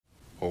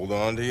Hold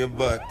on to your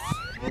butts.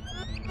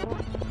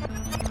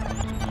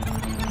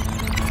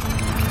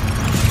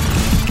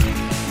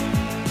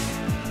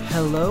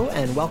 Hello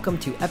and welcome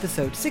to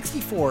episode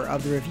 64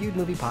 of the Reviewed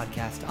Movie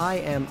Podcast. I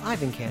am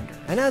Ivan Kander,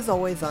 and as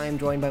always, I am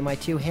joined by my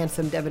two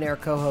handsome debonair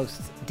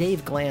co-hosts,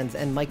 Dave Glanz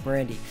and Mike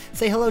Morandi.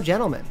 Say hello,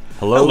 gentlemen.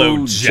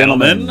 Hello,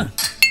 gentlemen.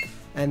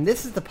 And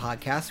this is the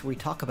podcast where we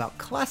talk about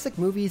classic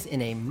movies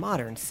in a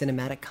modern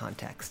cinematic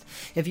context.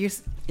 If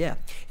this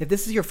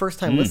is your first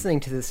time listening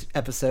to this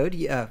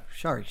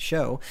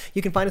show,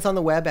 you can find us on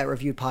the web at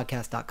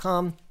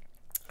reviewedpodcast.com.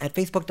 at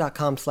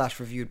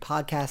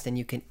facebook.com/reviewedpodcast, and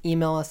you can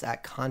email us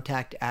at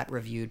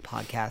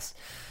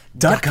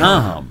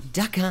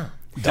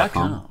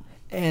contact@reviewedpodcast.com.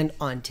 And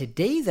on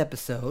today's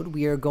episode,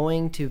 we are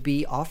going to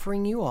be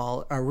offering you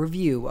all a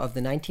review of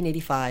the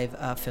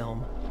 1985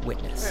 film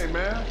Witness. Hey,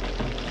 man.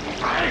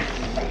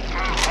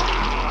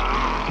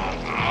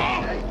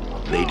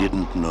 They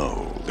didn't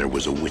know there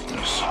was a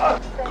witness.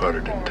 Carter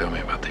didn't tell me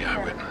about the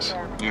eyewitness.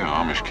 Yeah,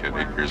 Amish kid,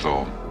 8 years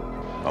old.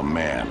 A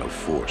man of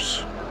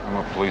force. I'm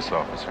a police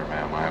officer,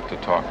 ma'am. I have to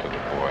talk to the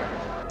boy.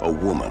 A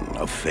woman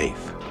of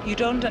faith. You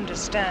don't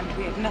understand.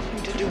 We have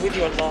nothing to do with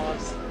your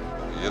laws.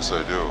 Yes,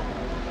 I do.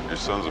 Your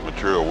son's a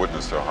material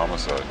witness to a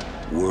homicide.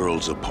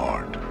 Worlds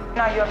apart.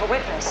 Now you have a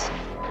witness.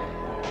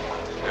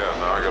 Yeah,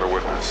 now I got a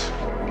witness.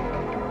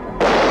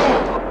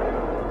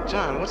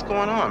 John, what's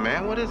going on,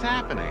 man? What is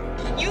happening?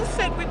 You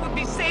said we would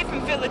be safe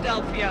in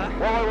Philadelphia.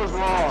 Well, I was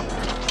wrong.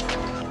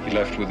 He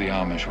left with the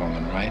Amish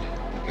woman, right?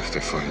 If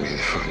they find me, they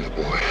find the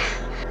boy.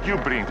 You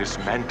bring this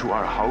man to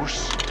our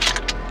house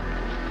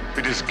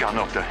with his gun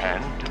of the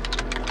hand.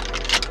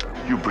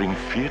 You bring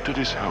fear to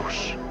this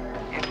house.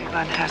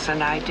 Everyone has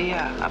an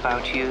idea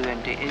about you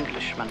and the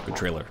Englishman. Good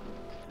trailer.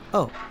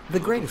 Oh, the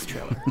greatest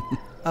trailer.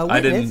 I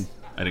Witness.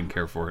 didn't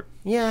care for it.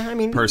 Yeah, I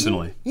mean,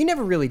 Personally. you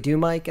never really do,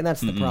 Mike, and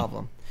that's the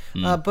problem.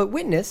 But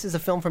Witness is a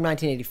film from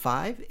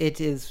 1985. It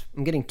is,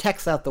 I'm getting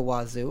texts out the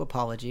wazoo,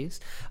 apologies.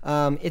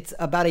 It's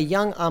about a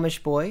young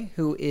Amish boy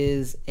who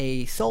is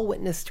a sole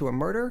witness to a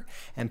murder,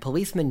 and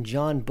policeman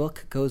John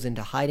Book goes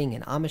into hiding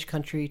in Amish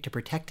country to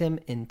protect him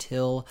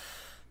until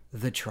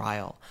the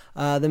trial.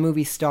 The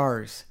movie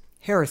stars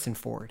Harrison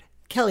Ford,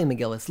 Kelly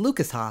McGillis,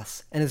 Lucas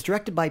Haas, and is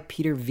directed by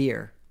Peter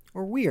Weir.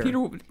 Or Weir.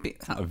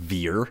 It's not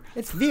Veer.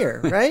 It's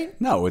Weir, right?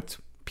 No, it's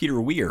Peter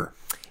Weir.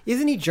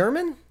 Isn't he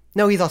German?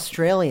 No, he's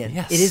Australian.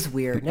 Yes. It is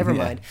weird. Never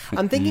mind.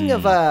 I'm thinking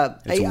of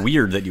It's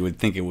weird that you would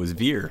think it was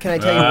Veer. Can I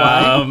tell you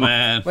why? Oh,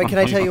 man. Wait, can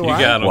I tell you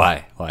why? got him.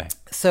 Why?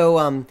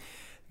 So,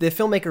 the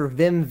filmmaker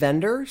Wim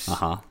Wenders.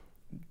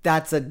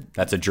 That's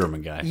a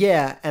German guy.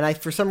 yeah, and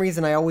for some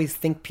reason I always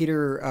think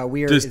Peter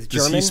Weir is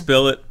German. Does he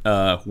spell it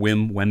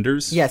Wim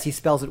Wenders? Yes, he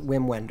spells it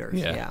Wim Wenders.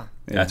 Yeah.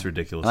 That's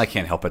ridiculous. Oh, I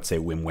can't help but say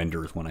Wim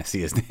Wenders when I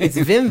see his name. It's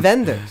Wim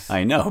Wenders.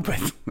 I know, but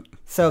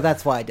So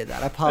that's why I did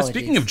that. Apologies.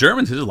 Speaking of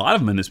Germans, there's a lot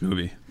of them in this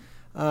movie.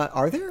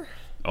 are there?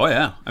 Oh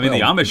yeah, I mean the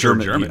Amish are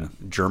German. yeah.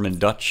 German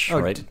Dutch,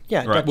 right?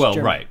 Yeah. Right. Dutch, Well,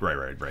 German.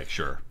 right.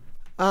 Sure.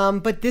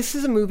 But this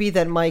is a movie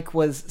that Mike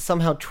was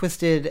somehow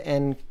twisted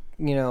and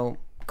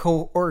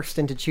coerced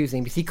into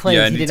choosing because he claims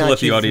Yeah, I he need did to not let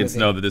the choose audience movie.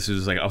 know that this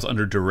was like I was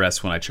under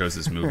duress when I chose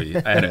this movie.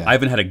 I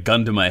even had a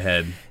gun to my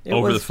head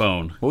over the was-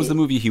 phone What was the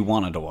movie he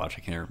wanted to watch?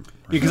 I can't remember.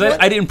 because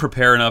I didn't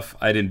prepare enough.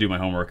 I didn't do my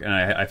homework, and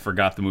I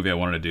forgot the movie I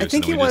wanted to do. I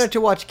think so he then we wanted just-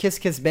 to watch Kiss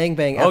Kiss Bang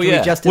Bang Oh, after yeah.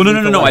 we just did Well,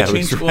 no. Lethal I Weapon.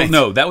 changed. right. Well,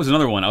 no, that was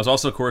another one. I was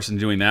also, of course, in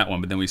doing that one,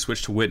 but then we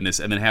switched to Witness,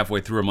 and then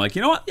halfway through, I'm like,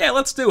 you know what? Yeah,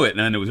 let's do it. And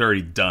then it was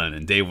already done,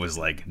 and Dave was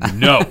like,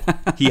 no,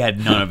 he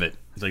had none of it.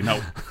 He's like,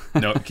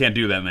 no, can't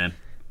do that, man.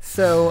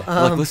 So,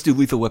 Let's do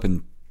Lethal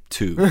Weapon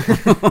 2.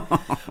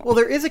 well,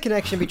 there is a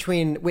connection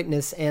between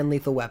Witness and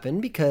Lethal Weapon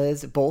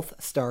because both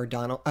star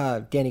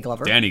Danny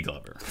Glover. Danny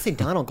Glover. I say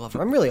Donald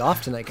Glover. I'm really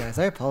off tonight, guys.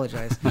 I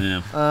apologize.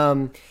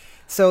 Yeah.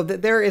 So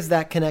there is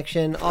that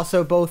connection.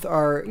 Also, both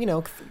are,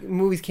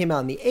 movies came out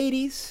in the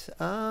 80s,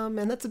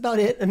 and that's about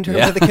it in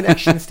terms of the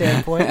connection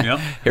standpoint. Yep.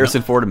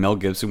 Harrison Ford and Mel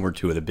Gibson were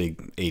two of the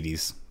big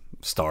 80s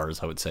stars,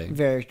 I would say.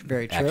 Very,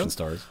 very true. Action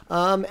stars.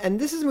 And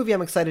this is a movie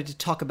I'm excited to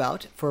talk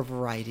about for a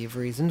variety of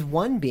reasons.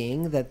 One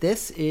being that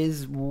this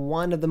is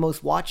one of the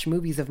most watched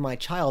movies of my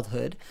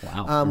childhood.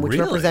 Wow. Which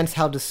Really? represents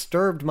how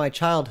disturbed my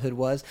childhood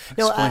was.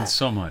 Explains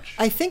so much.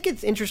 I think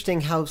it's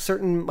interesting how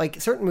certain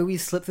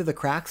movies slip through the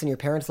cracks and your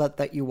parents let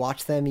that you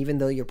watch them even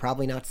though you're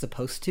probably not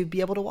supposed to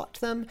be able to watch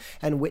them.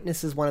 And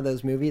Witness is one of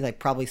those movies. I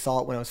probably saw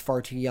it when I was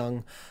far too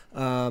young.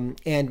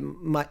 And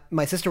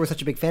my sister was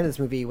such a big fan of this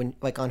movie when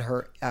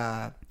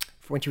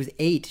she was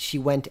 8, she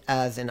went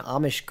as an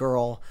Amish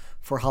girl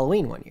for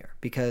Halloween one year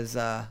because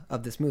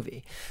of this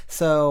movie.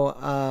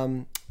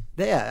 So,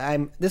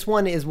 this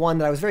one is one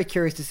that I was very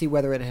curious to see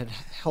whether it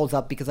holds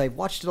up because I've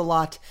watched it a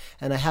lot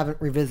and I haven't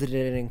revisited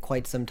it in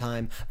quite some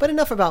time. But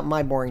enough about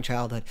my boring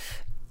childhood.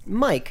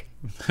 Mike.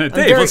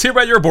 Dave, let's hear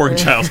about your boring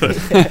childhood.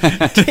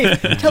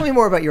 Dave, tell me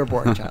more about your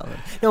boring childhood.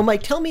 No,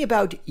 Mike, tell me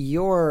about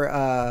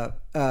your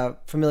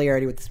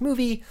familiarity with this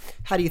movie.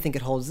 How do you think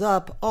it holds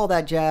up? All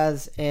that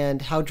jazz.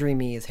 And how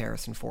dreamy is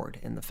Harrison Ford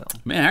in the film?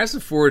 Man,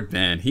 Harrison Ford,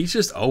 man, he's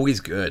just always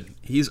good.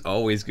 He's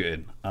always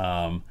good.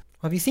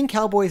 Have you seen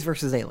Cowboys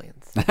versus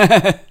Aliens?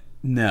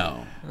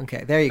 No.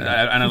 Okay, there you go.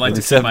 And I'd like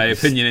to keep my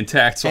opinion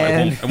intact, so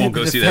I won't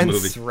go see that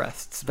movie.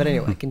 Rests. But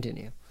anyway,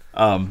 continue.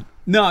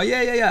 No,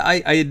 yeah.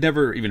 I had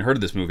never even heard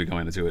of this movie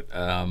going into it.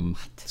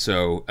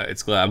 So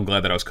I'm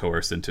glad that I was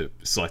coerced into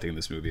selecting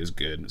this movie. It was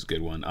good. It was a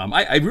good one.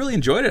 I really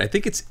enjoyed it. I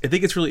think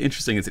it's really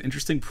interesting. It's an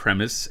interesting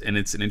premise, and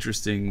it's an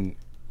interesting.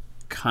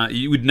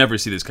 You would never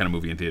see this kind of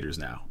movie in theaters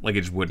now. Like,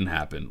 it just wouldn't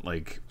happen.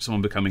 Like,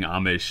 someone becoming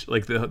Amish.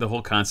 Like, the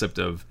whole concept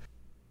of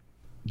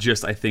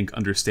just, I think,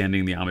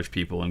 understanding the Amish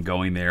people and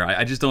going there.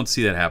 I just don't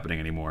see that happening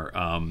anymore.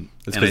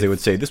 That's because they would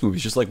say this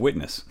movie's just like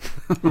Witness.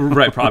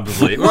 Right,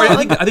 probably. Or I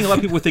think a lot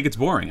of people would think it's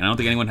boring. And I don't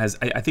think anyone has.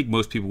 I think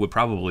most people would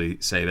probably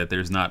say that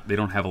they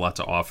don't have a lot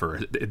to offer.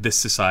 This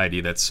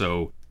society that's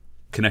so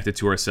connected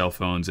to our cell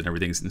phones and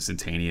everything's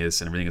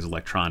instantaneous and everything is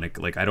electronic.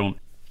 Like, I don't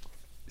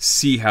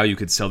see how you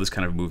could sell this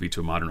kind of movie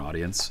to a modern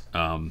audience.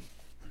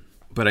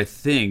 But I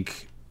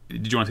think.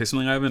 Did you want to say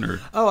something, Ivan?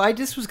 Or? Oh, I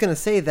just was going to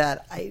say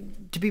that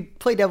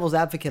play devil's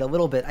advocate a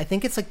little bit. I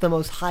think it's like the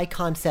most high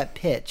concept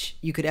pitch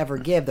you could ever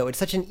give, though. It's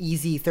such an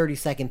easy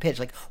 30-second pitch.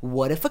 Like,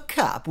 what if a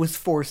cop was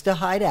forced to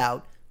hide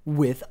out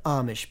with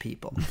Amish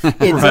people?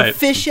 It's a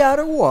fish out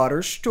of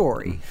water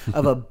story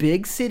of a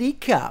big city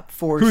cop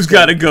who's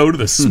got to go to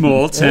the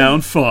small town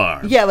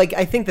farm. Yeah, like,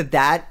 I think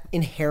that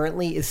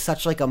inherently is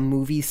such like a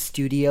movie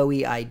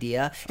studio-y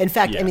idea. In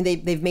fact, I mean,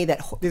 they've made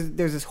that.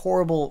 There's this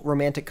horrible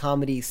romantic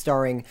comedy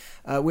starring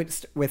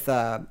with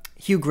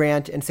Hugh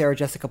Grant and Sarah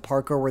Jessica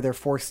Parker, where they're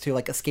forced to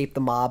like escape the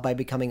mob by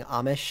becoming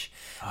Amish.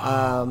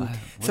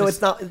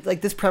 It's not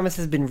like this premise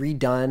has been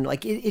redone.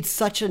 Like, it's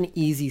such an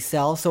easy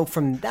sell. So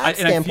from that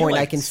standpoint,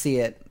 I can see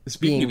it.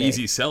 Speaking of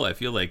easy sell, I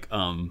feel like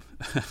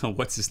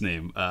what's his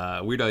name?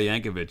 Weird Al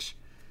Yankovic.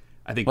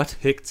 I think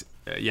picked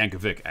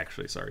Yankovic.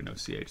 Actually, sorry, no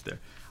CH there.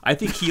 I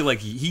think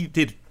he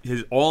did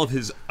all of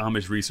his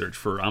Amish research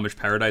for Amish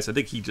Paradise. I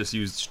think he just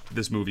used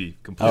this movie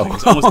completely.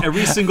 Almost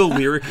every single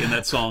lyric in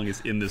that song is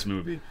in this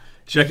movie.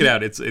 Check it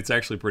out. It's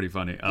actually pretty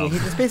funny. He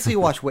just basically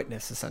watched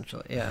Witness,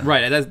 essentially. Yeah.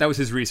 Right. That was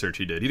his research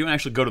he did. He didn't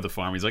actually go to the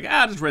farm. He's like,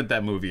 just rent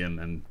that movie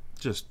and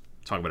just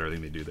talk about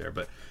everything they do there.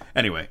 But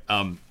anyway,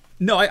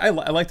 no, I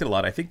liked it a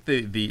lot. I think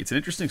it's an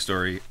interesting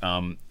story,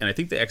 and I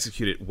think they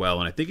execute it well.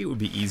 And I think it would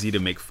be easy to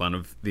make fun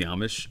of the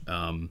Amish,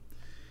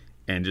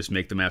 and just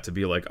make them out to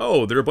be like,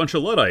 oh, they're a bunch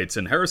of Luddites,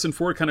 and Harrison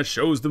Ford kind of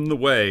shows them the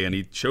way, and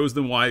he shows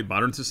them why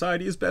modern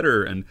society is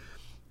better. And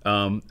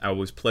I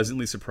was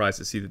pleasantly surprised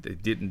to see that they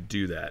didn't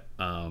do that.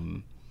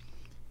 And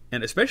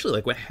especially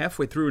like when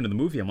halfway through into the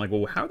movie, I'm like,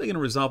 well, how are they going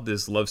to resolve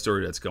this love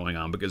story that's going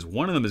on? Because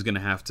one of them is going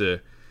to have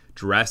to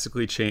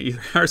drastically change.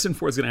 Either Harrison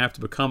Ford's going to have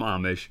to become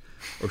Amish,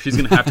 or she's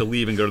going to have to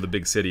leave and go to the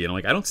big city. And I'm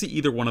like, I don't see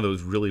either one of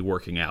those really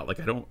working out. Like,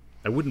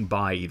 I wouldn't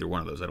buy either one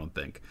of those. I don't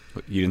think.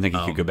 You didn't think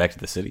he could go back to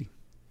the city?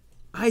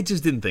 I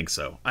just didn't think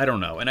so. I don't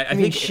know. And I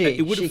think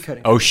it would have.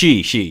 Couldn't. Oh,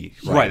 she.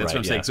 Right, that's what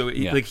I'm saying. So,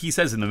 like he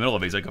says in the middle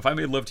of it, he's like, if I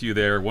made love to you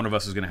there, one of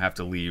us is going to have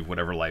to leave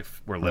whatever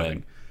life we're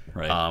living.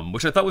 Right.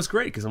 Which I thought was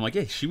great, because I'm like,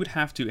 yeah, she would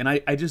have to. And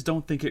I just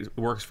don't think it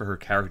works for her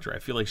character. I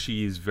feel like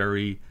she's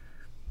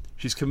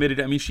committed.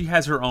 I mean, she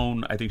has her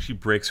own. I think she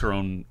breaks her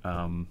own.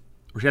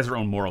 Or she has her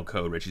own moral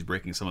code, right? She's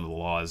breaking some of the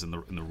laws and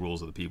the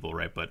rules of the people,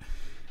 right? But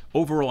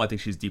overall, I think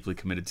she's deeply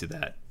committed to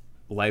that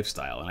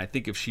lifestyle. And I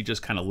think if she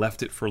just kind of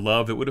left it for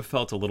love, it would have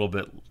felt a little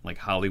bit like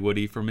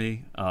Hollywoody for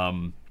me.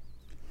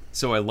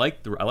 So I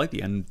like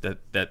the end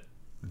that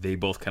they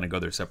both kind of go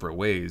their separate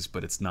ways,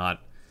 but it's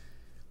not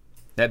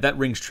that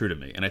rings true to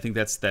me, and I think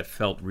that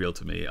felt real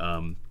to me.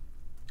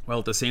 Well,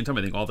 at the same time,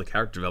 I think all the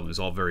character development is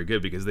all very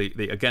good, because they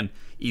again,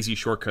 easy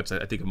shortcuts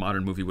I think a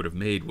modern movie would have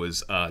made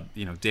was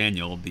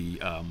Daniel,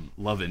 the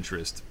love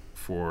interest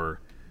for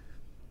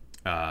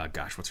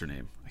what's her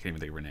name? I can't even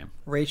think of her name.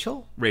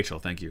 Rachel,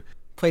 thank you.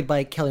 Played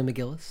by Kelly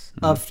McGillis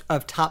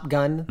of Top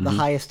Gun, the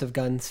highest of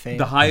guns fame.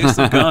 The highest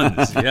of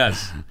guns,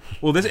 yes.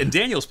 Well, and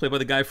Daniel's played by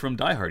the guy from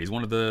Die Hard. He's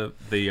one of the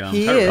he terrorists.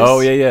 is. Oh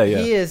yeah.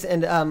 He is,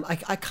 and I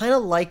kind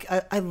of like.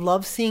 I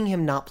love seeing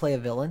him not play a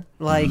villain.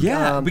 Like,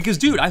 because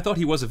dude, I thought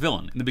he was a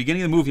villain in the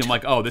beginning of the movie. I'm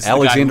like, oh, this is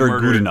Alexander the guy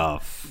who murdered.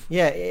 Goodenough.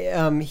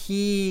 Yeah,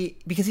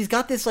 because he's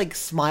got this like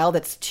smile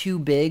that's too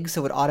big,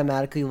 so it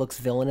automatically looks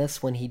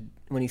villainous when he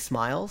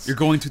smiles. You're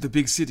going to the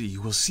big city.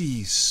 You will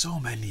see so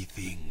many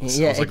things.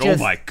 Yeah, I was like, oh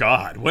my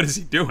god, what is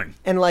he doing?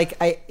 And like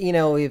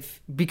if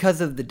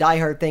because of the Die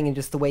Hard thing and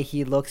just the way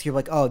he looks, you're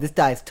like, oh, this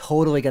guy's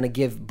totally going to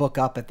give Book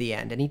up at the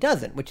end, and he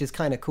doesn't, which is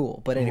kind of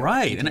cool. But anyway,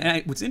 right.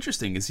 And what's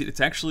interesting is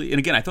it's actually, and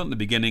again, I thought in the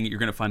beginning you're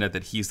going to find out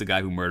that he's the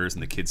guy who murders,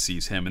 and the kid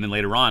sees him, and then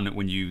later on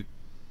when he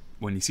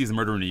sees the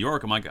murder in New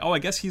York, I'm like, oh, I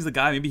guess he's the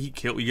guy. Maybe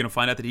you're going to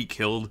find out that he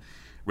killed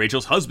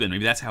Rachel's husband.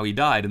 Maybe that's how he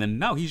died. And then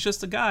no, he's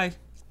just a guy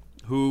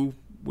who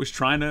was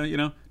trying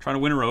to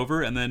win her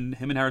over, and then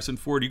him and Harrison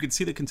Ford, you could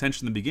see the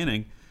contention in the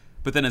beginning,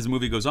 but then as the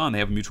movie goes on, they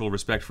have a mutual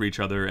respect for each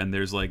other, and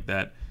there's like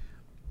that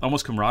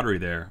almost camaraderie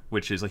there,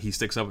 which is like he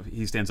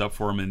stands up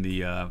for him in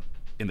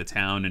the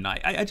town, and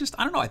I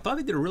don't know, I thought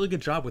they did a really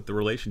good job with the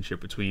relationship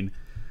between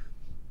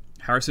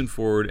Harrison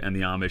Ford and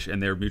the Amish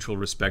and their mutual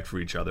respect for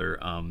each other,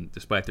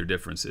 despite their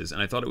differences, and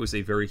I thought it was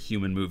a very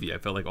human movie. I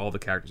felt like all the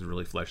characters were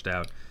really fleshed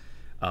out.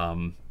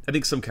 I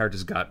think some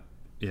characters got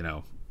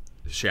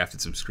shafted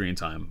some screen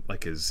time,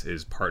 like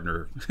his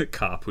partner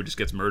cop who just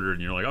gets murdered,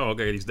 and you're like, oh,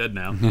 okay, he's dead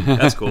now.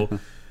 That's cool.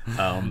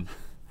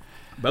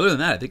 But other than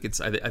that, I think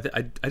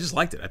I just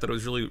liked it. I thought it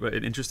was really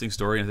an interesting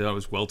story, and I thought it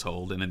was well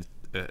told, and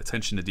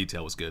attention to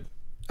detail was good.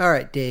 All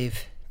right,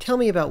 Dave, tell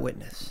me about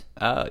Witness.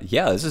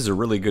 Yeah, this is a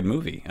really good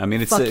movie. I mean,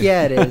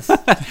 yeah, it is.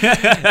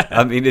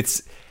 I mean,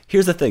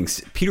 here's the thing.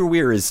 Peter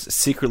Weir is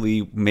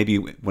secretly maybe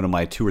one of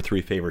my 2 or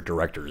 3 favorite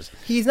directors.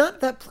 He's not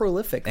that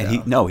prolific, though.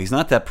 And he's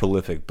not that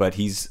prolific, but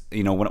he's,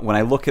 when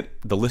I look at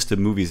the list of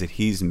movies that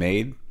he's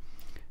made,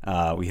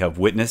 we have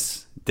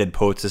Witness, Dead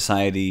Poets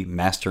Society,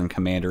 Master and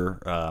Commander,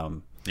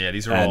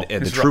 these are all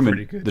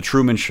pretty good. The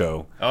Truman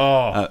Show.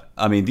 Oh,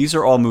 I mean, these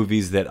are all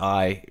movies that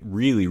I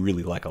really,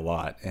 really like a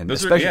lot, and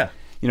especially,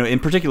 in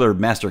particular,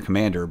 Master and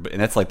Commander. And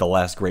that's like the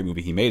last great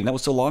movie he made, and that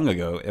was so long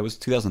ago. It was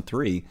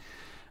 2003.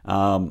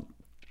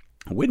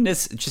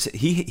 Witness, just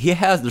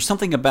there's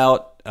something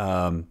about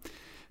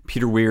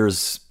Peter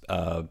Weir's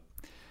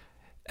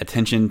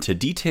attention to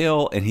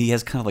detail, and he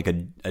has kind of like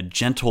a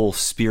gentle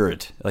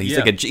spirit. Like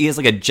he has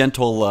like a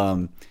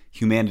gentle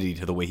humanity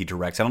to the way he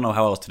directs. I don't know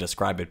how else to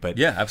describe it, but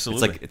yeah,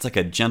 absolutely, it's like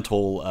a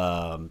gentle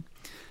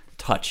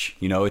touch.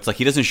 It's like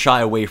he doesn't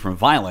shy away from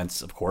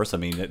violence. Of course, I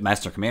mean,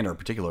 Master and Commander in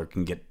particular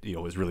can get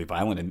is really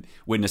violent, and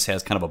Witness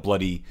has kind of a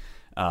bloody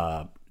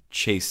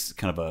chase,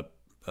 kind of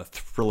a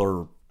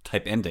thriller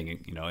type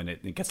ending, and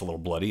it gets a little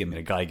bloody. I mean,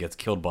 a guy gets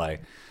killed by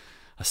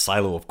a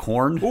silo of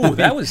corn. Ooh,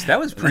 that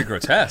was pretty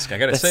grotesque. I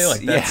gotta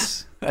say,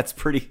 that's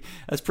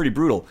pretty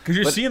brutal. Because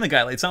you're seeing the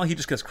guy. It's not like he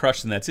just gets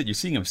crushed and that's it. You're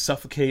seeing him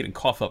suffocate and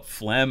cough up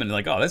phlegm, and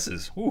like, oh, this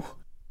is. Ooh.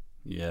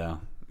 Yeah,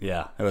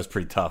 it was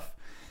pretty tough.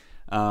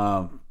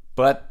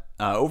 But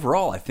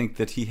overall, I think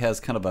that he has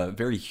kind of a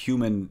very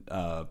human.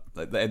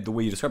 The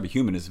way you describe a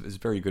human is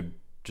very good.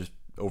 Just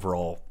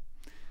overall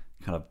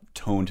kind of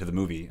tone to the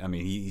movie. I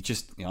mean, he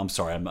just. I'm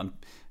sorry, I'm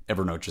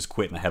Evernote just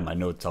quit, and I had my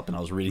notes up, and I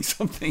was reading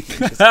something.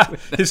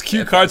 His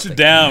cue cards are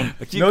down.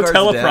 No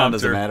teleprompter.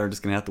 Doesn't matter. I'm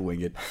just gonna have to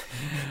wing it.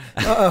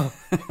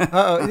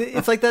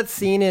 It's like that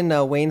scene in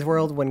Wayne's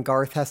World when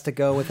Garth has to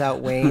go without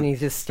Wayne.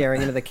 He's just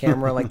staring into the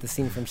camera like the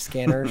scene from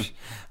Scanners.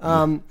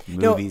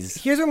 Movies.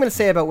 Here's what I'm going to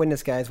say about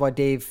Witness, guys. While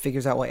Dave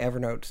figures out why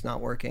Evernote's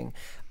not working.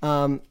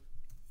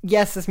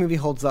 Yes, this movie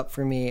holds up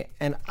for me,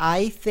 and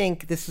I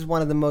think this is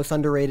one of the most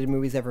underrated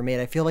movies ever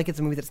made. I feel like it's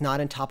a movie that's not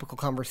in topical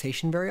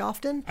conversation very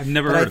often. I've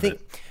never heard of it.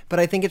 But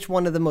I think it's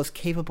one of the most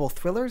capable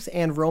thrillers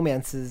and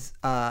romances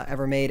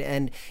ever made,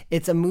 and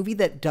it's a movie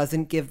that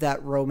doesn't give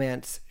that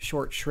romance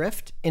short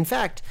shrift. In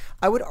fact,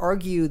 I would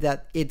argue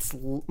that it's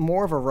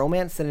more of a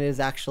romance than it is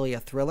actually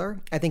a thriller.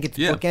 I think it's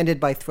bookended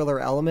by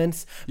thriller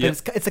elements,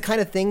 but it's the kind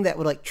of thing that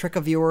would like trick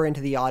a viewer into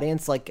the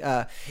audience, like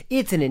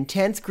it's an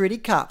intense, gritty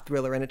cop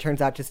thriller, and it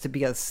turns out just to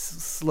be a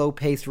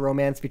slow-paced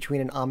romance between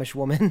an Amish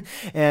woman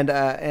and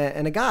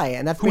a guy,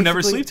 and that's who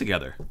never sleep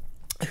together.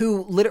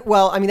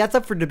 Well, I mean, that's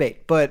up for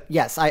debate, but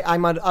yes,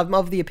 I'm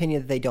of the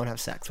opinion that they don't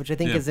have sex, which I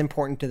think is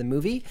important to the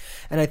movie,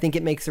 and I think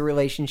it makes the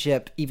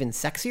relationship even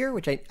sexier,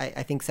 which I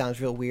think sounds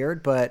real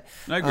weird, but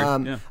I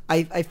agree.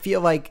 I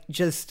feel like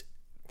just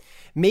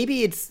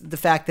maybe it's the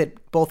fact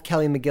that both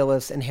Kelly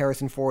McGillis and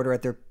Harrison Ford are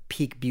at their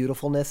peak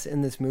beautifulness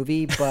in this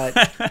movie, but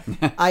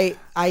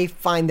I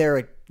find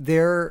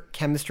their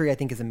chemistry, I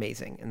think, is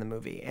amazing in the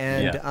movie,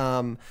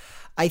 and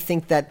I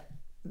think that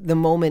the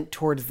moment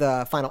towards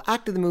the final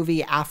act of the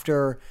movie,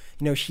 after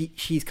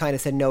she's kind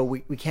of said no,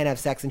 we can't have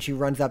sex, and she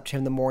runs up to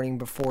him the morning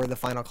before the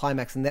final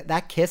climax, and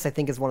that kiss, I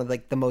think, is one of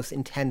like the most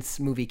intense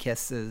movie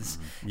kisses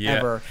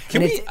ever.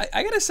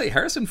 I gotta say,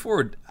 Harrison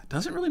Ford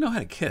doesn't really know how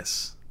to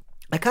kiss.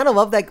 I kind of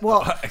love that.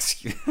 Well,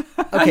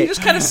 okay, he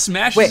just kind of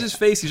smashes his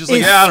face. He's just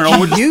like, I don't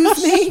know.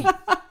 Excuse me.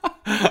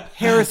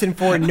 Harrison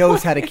Ford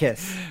knows how to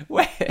kiss.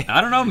 Wait. I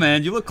don't know,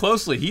 man. You look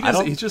closely.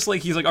 He's just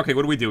like, okay,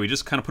 what do we do? We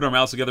just kind of put our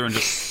mouths together and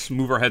just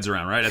move our heads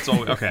around, right? That's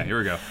all. Okay, here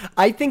we go.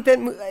 I think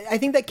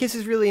that kiss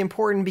is really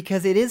important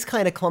because it is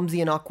kind of clumsy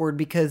and awkward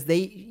because they,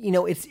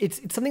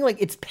 it's something like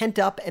it's pent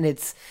up and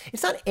it's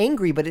not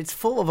angry, but it's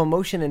full of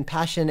emotion and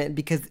passion, and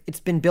because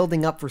it's been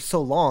building up for so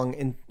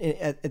long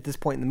at this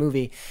point in the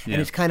movie, and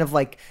it's kind of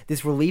like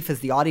this relief as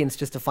the audience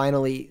just to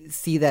finally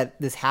see that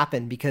this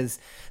happened because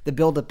the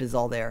buildup is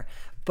all there.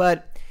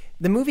 But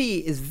the movie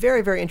is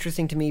very, very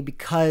interesting to me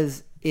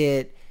because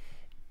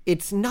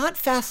it's not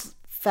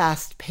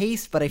fast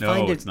paced, but I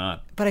find it's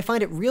not. But I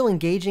find it real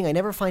engaging. I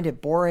never find it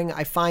boring.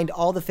 I find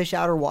all the fish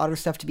out of water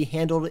stuff to be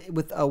handled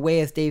with a way,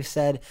 as Dave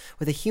said,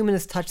 with a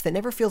humanist touch that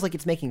never feels like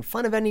it's making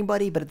fun of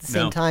anybody, but at the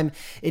same time,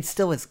 it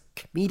still is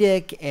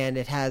comedic and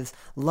it has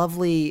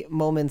lovely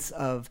moments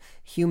of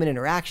human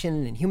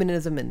interaction and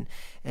humanism,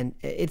 and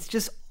it's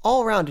just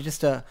all around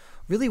just a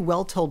really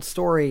well told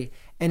story.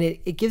 And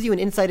it gives you an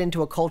insight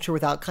into a culture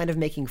without kind of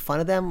making fun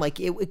of them. Like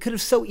it could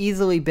have so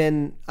easily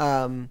been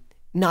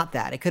not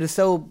that. It could have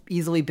so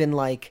easily been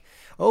like,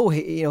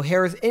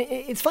 Harris.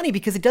 It's funny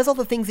because it does all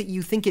the things that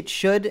you think it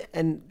should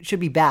and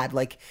should be bad.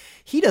 Like,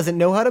 he doesn't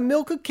know how to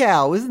milk a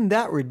cow. Isn't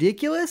that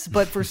ridiculous?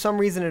 But for some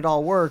reason it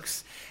all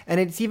works. And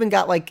it's even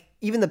got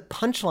even the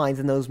punchlines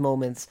in those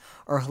moments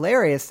are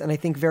hilarious. And I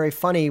think very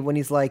funny when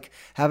he's like,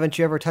 haven't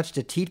you ever touched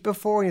a teat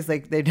before? And he's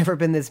like, they've never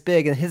been this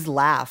big. And his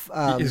laugh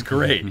is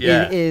great.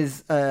 Yeah.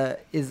 Is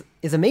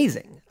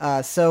amazing.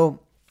 So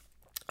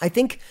I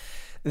think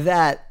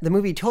that the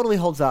movie totally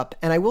holds up.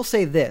 And I will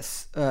say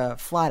this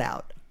flat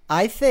out.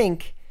 I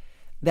think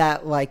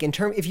that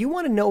if you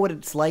want to know what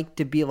it's like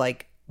to be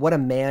like what a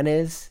man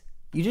is,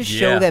 you just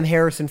show them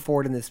Harrison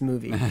Ford in this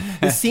movie.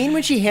 The scene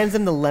when she hands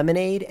him the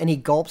lemonade and he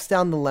gulps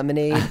down the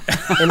lemonade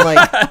in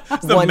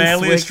it's the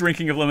manliest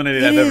drinking of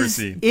lemonade I've ever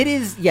seen. It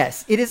is,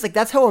 yes. It is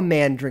that's how a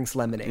man drinks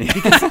lemonade.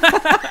 Because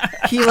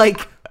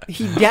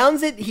he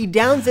downs it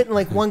in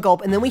one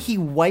gulp, and then when he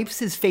wipes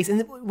his face and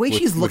the way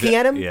she's looking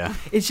at him,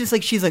 it's just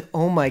she's like,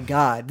 oh my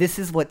God, this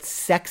is what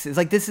sex is.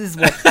 This is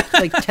what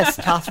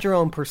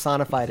testosterone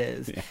personified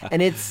is. Yeah.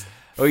 And it's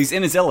he's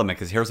in his element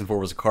because Harrison Ford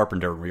was a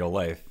carpenter in real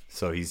life.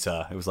 So he's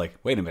it was like,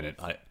 wait a minute,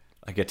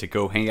 I get to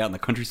go hang out in the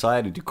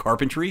countryside and do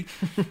carpentry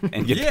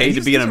and get paid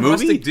to be in a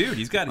movie? Rustic dude.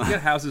 He's got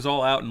houses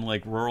all out in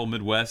rural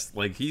Midwest.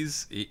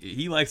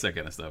 He likes that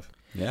kind of stuff.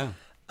 Yeah.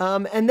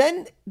 And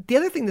then the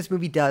other thing this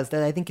movie does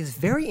that I think is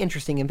very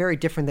interesting and very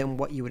different than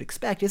what you would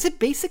expect is it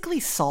basically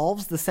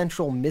solves the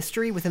central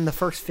mystery within the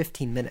first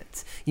 15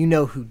 minutes. You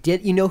know who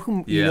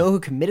who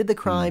committed the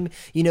crime.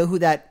 You know who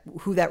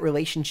that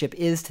relationship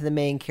is to the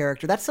main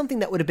character. That's something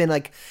that would have been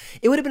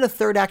it would have been a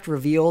third act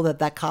reveal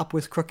that cop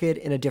was crooked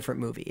in a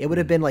different movie. It would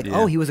have been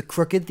oh, he was a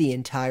crooked the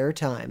entire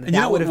time.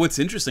 And what's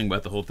interesting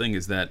about the whole thing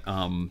is that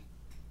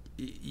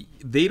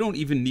they don't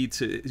even need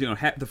to,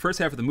 the first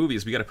half of the movie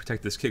is we got to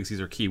protect this kid because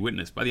he's our key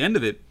witness. By the end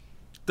of it,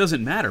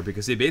 doesn't matter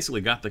because they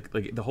basically got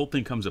the whole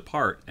thing comes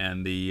apart,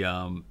 and the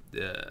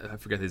I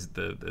forget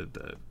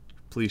the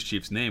police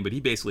chief's name, but he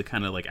basically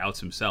kind of outs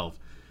himself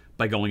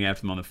by going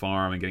after them on the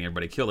farm and getting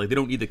everybody killed. They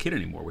don't need the kid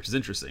anymore, which is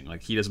interesting.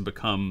 He doesn't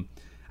become.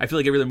 I feel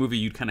like every other movie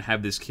you'd kind of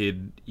have this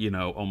kid,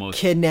 almost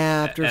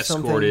kidnapped or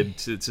escorted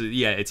to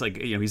it's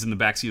he's in the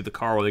backseat of the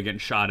car while they're getting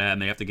shot at, and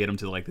they have to get him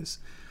to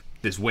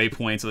this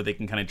waypoint so that they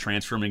can kind of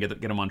transfer him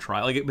and get him on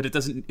trial. But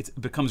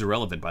it becomes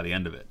irrelevant by the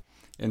end of it.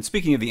 And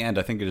speaking of the end,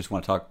 I think I just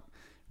want to talk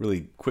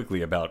really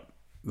quickly about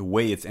the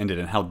way it's ended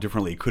and how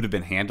differently it could have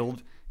been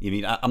handled.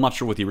 I'm not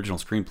sure what the original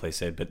screenplay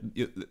said, but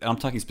I'm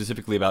talking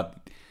specifically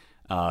about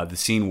the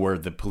scene where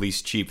the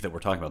police chief that we're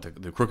talking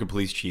about, the crooked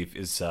police chief,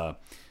 is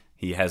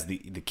he has the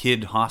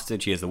kid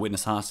hostage, he has the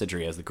witness hostage, or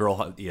he has the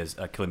girl, he has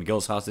Kelly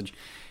McGillis hostage,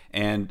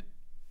 and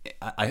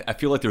I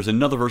feel like there's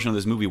another version of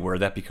this movie where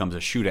that becomes a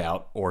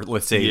shootout, or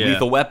let's say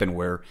Lethal Weapon,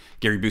 where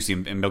Gary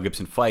Busey and Mel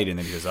Gibson fight, and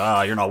then he goes,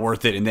 you're not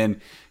worth it, and then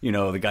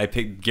the guy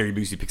Gary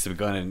Busey picks up a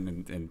gun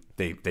and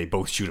they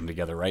both shoot him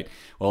together, right?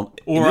 Well,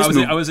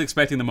 I was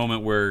expecting the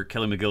moment where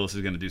Kelly McGillis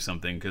is going to do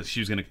something because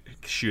she was going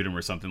to shoot him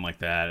or something like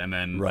that, and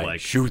then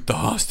shoot the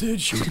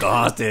hostage,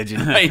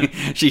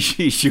 and she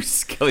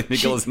shoots Kelly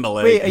McGillis in the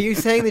leg. Wait, are you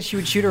saying that she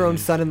would shoot her own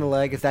son in the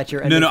leg? Is that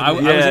your ending? No, I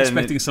was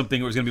expecting something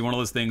where it was going to be one of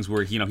those things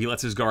where he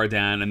lets his guard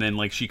down, and then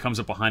she comes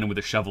up behind him with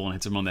a shovel and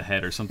hits him on the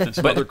head or something.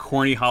 Some other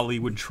corny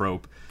Hollywood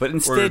trope. But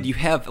instead, you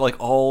have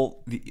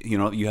all the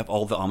you have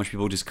all the Amish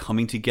people just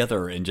coming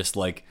together and just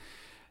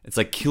it's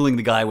like killing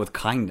the guy with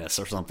kindness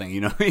or something,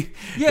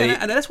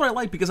 and that's what I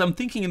like because I'm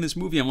thinking in this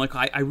movie, I'm like,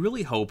 I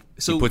really hope.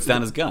 So he puts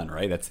down his gun,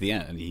 right? That's the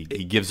end. He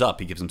gives up.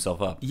 He gives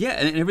himself up. Yeah,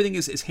 and everything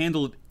is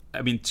handled.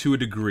 To a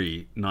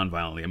degree,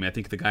 non-violently. I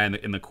think the guy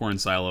in the corn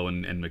silo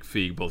and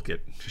McPhee both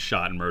get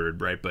shot and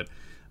murdered, right? But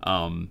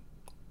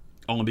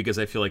only because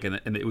I feel like,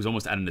 and it was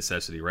almost out of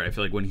necessity, right? I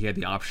feel like when he had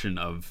the option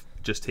of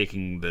just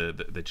taking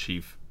the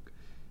chief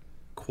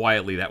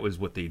quietly, that was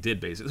what they did.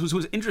 Basically, it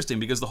was interesting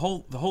because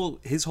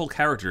his whole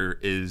character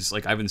is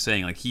like I've been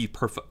saying, he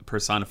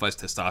personifies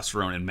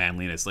testosterone and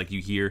manliness. You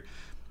hear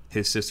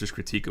his sister's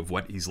critique of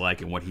what he's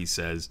like and what he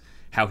says,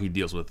 how he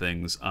deals with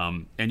things,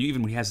 and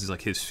even when he has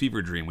his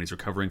fever dream when he's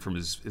recovering from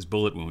his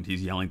bullet wound,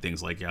 he's yelling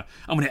things like, "Yeah,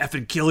 I'm gonna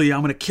effing kill you!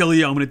 I'm gonna kill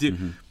you! I'm gonna do."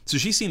 Mm-hmm. So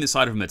she's seen the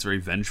side of him that's very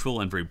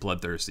vengeful and very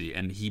bloodthirsty,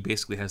 and he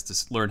basically has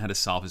to learn how to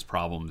solve his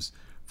problems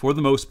for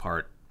the most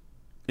part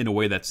in a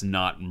way that's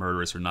not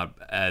murderous or not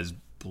as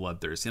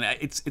bloodthirsty. And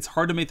it's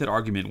hard to make that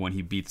argument when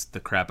he beats the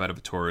crap out of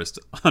a tourist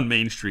on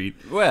Main Street,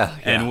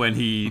 and when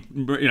he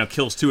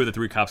kills 2 of the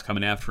 3 cops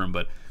coming after him,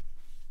 but.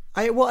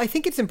 I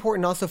think it's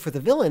important also for the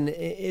villain.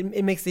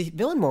 It makes the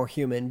villain more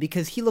human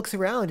because he looks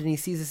around and he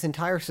sees this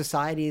entire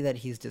society that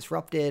he's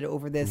disrupted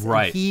over this.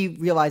 Right. And he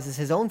realizes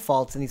his own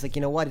faults and he's like,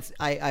 you know what?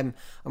 I'm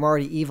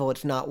already evil.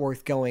 It's not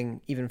worth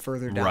going even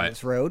further down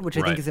this road, which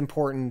I think is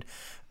important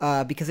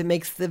because it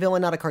makes the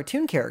villain not a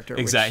cartoon character.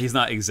 Exactly.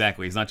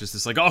 He's not just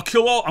this I'll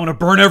kill all. I'm going to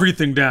burn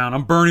everything down.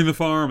 I'm burning the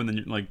farm, and then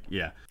you're like,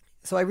 yeah.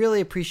 So I really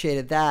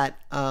appreciated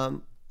that. I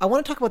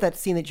want to talk about that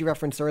scene that you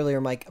referenced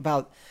earlier, Mike,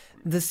 about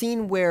the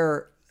scene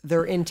where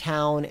they're in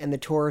town and the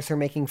tourists are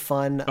making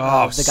fun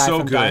of the guy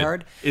from Die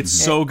Hard. It's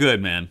so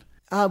good, man.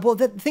 Well,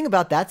 the thing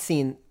about that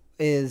scene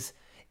is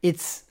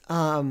it's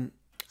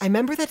I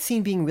remember that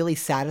scene being really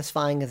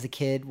satisfying as a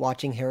kid,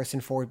 watching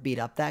Harrison Ford beat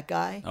up that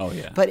guy. Oh,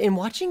 yeah. But in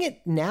watching it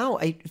now,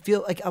 I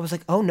feel like I was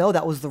like, oh no,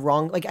 that was the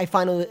wrong. Like I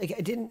finally, like,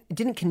 it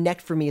didn't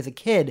connect for me as a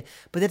kid.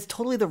 But that's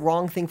totally the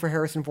wrong thing for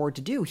Harrison Ford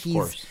to do.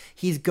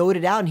 He's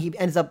goaded out, and he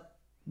ends up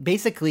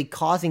basically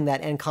causing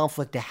that end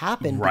conflict to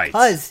happen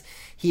because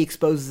he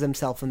exposes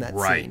himself in that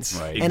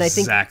scene. Right. And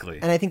Exactly.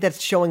 I think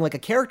that's showing like a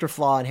character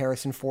flaw in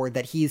Harrison Ford,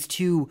 that he's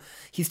too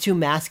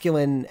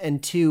masculine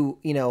and too,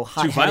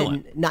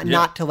 hot-headed,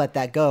 not to let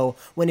that go,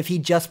 when if he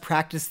just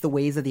practiced the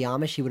ways of the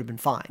Amish, he would have been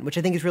fine, which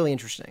I think is really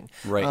interesting.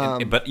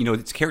 Right. But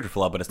it's a character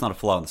flaw, but it's not a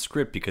flaw in the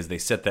script because they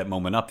set that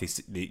moment up.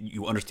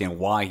 You understand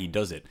why he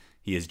does it.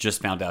 He has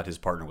just found out his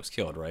partner was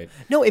killed, right?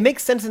 No, it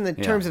makes sense in the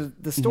terms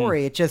of the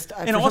story. It just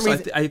and also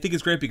I think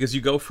it's great because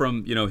you go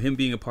from him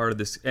being a part of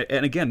this,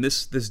 and again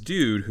this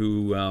dude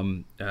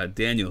who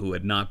Daniel, who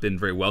had not been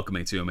very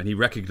welcoming to him, and he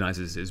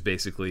recognizes is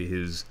basically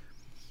his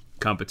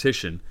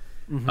competition.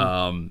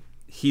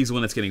 He's the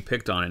one that's getting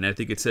picked on, and I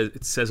think it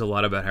says a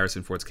lot about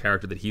Harrison Ford's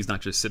character that he's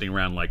not just sitting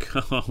around like,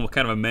 oh, what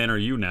kind of a man are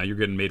you now? You're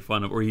getting made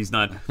fun of, or he's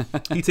not.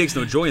 He takes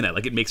no joy in that.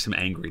 Like it makes him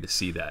angry to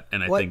see that,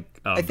 and I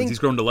think he's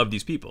grown to love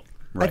these people.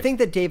 Right. I think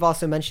that Dave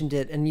also mentioned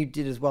it, and you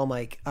did as well,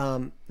 Mike.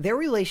 Their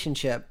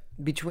relationship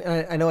between,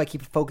 I know I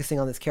keep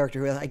focusing on this character,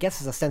 who I guess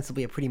is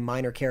ostensibly a pretty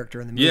minor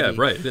character in the movie. Yeah,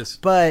 right, it is.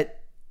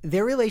 But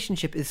their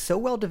relationship is so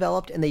well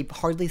developed, and they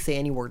hardly say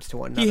any words to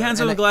one another. He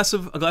hands him a glass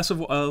of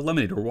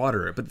lemonade or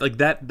water, but like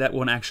that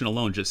one action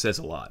alone just says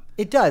a lot.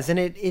 It does, and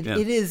it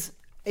is.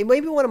 It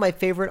may be one of my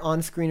favorite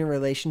on-screen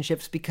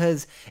relationships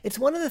because it's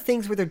one of the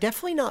things where they're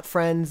definitely not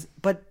friends,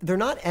 but they're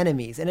not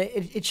enemies. And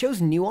it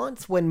shows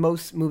nuance when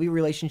most movie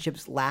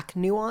relationships lack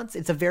nuance.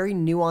 It's a very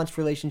nuanced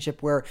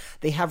relationship where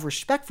they have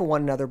respect for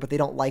one another, but they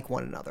don't like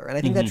one another. And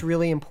I think that's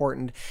really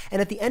important.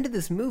 And at the end of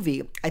this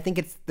movie, I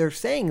think they're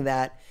saying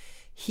that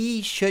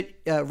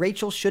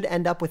Rachel should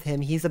end up with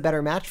him. He's a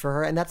better match for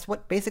her, and that's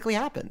what basically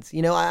happens. Or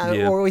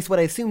at least what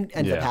I assume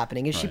ends up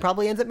happening is she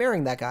probably ends up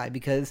marrying that guy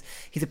because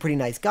he's a pretty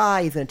nice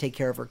guy. He's going to take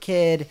care of her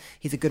kid.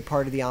 He's a good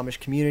part of the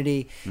Amish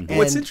community. And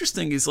what's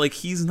interesting is like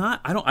he's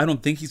not. I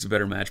don't think he's a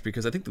better match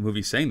because I think the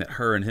movie's saying that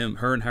her and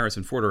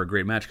Harrison Ford are a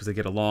great match because they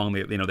get along.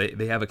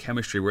 They have a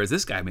chemistry. Whereas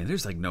this guy, man,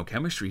 there's like no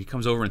chemistry. He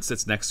comes over and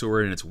sits next to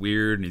her, and it's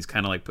weird, and he's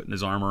kind of like putting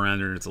his arm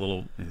around her, and it's a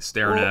little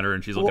staring at her,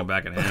 and she's looking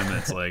back at him, and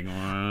it's like.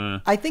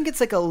 I think it's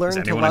like a learn Is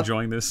to anyone love.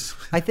 enjoying this?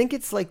 I think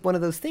it's like one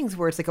of those things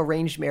where it's like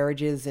arranged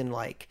marriages in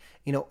like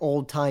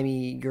old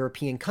timey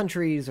European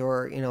countries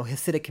or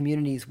Hasidic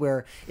communities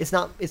where it's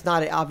not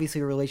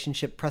obviously a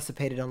relationship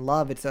precipitated on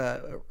love. It's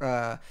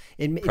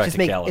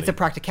it's a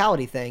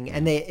practicality thing,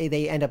 and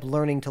they end up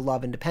learning to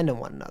love and depend on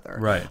one another.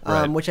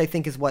 Right. Which I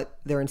think is what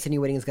they're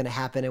insinuating is going to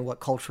happen, and what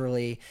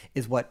culturally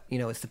is what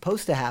is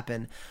supposed to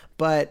happen.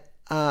 But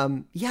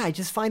I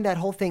just find that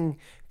whole thing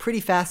pretty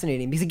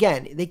fascinating because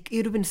again, it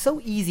would have been so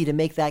easy to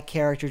make that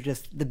character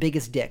just the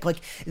biggest dick.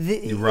 Like,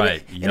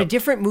 in a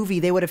different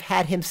movie, they would have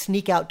had him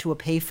sneak out to a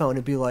payphone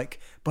and be like,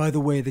 "By the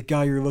way, the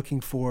guy you're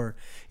looking for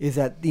is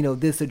at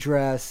this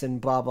address,"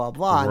 and blah blah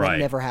blah. And that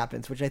never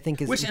happens, which I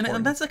think is important.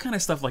 And that's the kind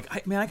of stuff. Like,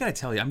 I gotta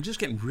tell you, I'm just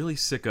getting really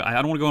sick of. I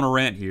don't want to go on a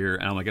rant here,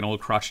 and I'm like an old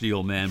crotchety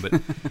old man, but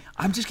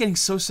I'm just getting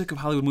so sick of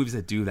Hollywood movies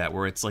that do that,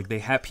 where it's like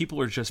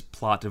people are just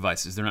plot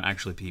devices. They're not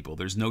actually people.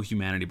 There's no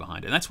humanity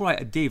behind it, and that's why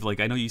Dave.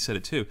 Like, I know you said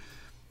it too.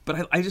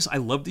 But I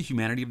love the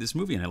humanity of this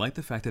movie, and I like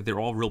the fact that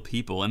they're all real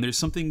people, and there's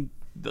something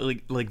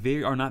like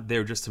they are not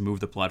there just to move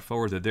the plot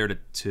forward. They're there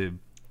to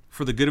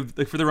for the good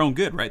of for their own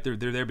good, right? They're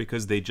there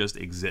because they just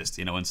exist,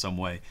 in some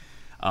way.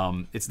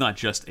 It's not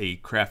just a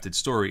crafted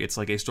story. It's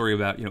like a story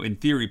about in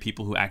theory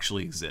people who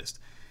actually exist.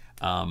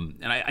 And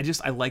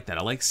I like that.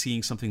 I like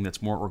seeing something that's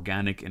more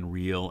organic and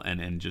real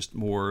and just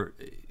more.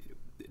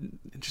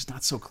 Just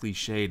not so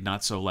cliched,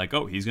 not so like,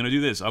 oh, he's gonna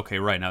do this. Okay,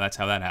 right, now that's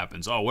how that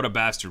happens. Oh, what a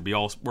bastard! We're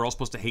all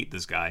supposed to hate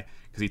this guy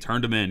because he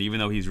turned him in, even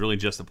though he's really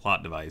just a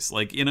plot device.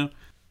 Like,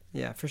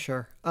 Yeah, for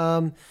sure.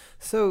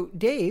 So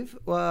Dave,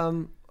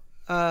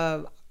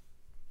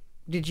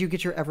 did you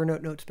get your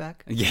Evernote notes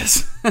back?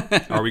 Yes.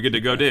 Are we good to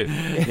go, Dave?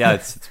 Yeah,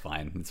 it's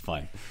fine. It's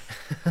fine.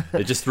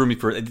 It just threw me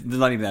for. There's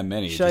not even that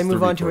many. Should I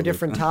move on to a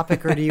different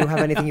topic, or do you have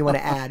anything you want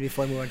to add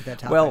before I move on to that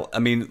topic? Well,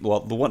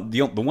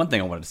 the one thing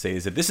I wanted to say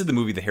is that this is the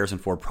movie that Harrison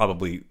Ford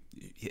probably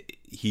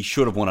he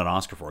should have won an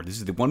Oscar for. This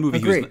is the one movie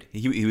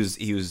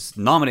he was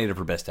nominated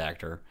for Best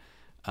Actor.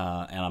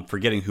 And I'm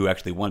forgetting who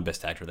actually won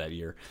Best Actor that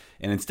year.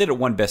 And instead it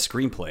won Best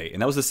Screenplay.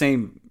 And that was the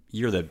same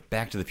year that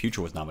Back to the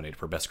Future was nominated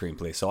for Best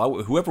Screenplay.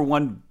 So whoever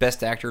won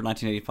Best Actor in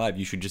 1985,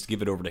 you should just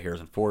give it over to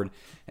Harrison Ford.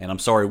 And I'm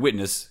sorry,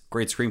 Witness,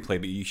 great screenplay,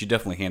 but you should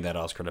definitely hand that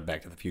Oscar to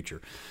Back to the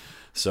Future.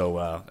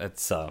 So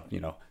that's,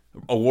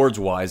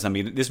 awards-wise,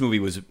 this movie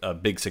was a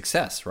big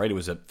success, right? It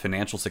was a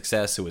financial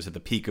success. It was at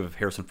the peak of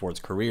Harrison Ford's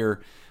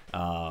career.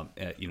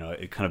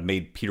 It kind of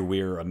made Peter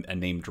Weir a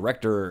named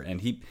director.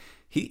 And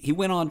he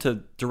went on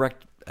to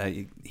direct.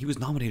 He was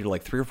nominated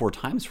like 3 or 4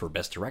 times for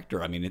Best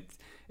Director.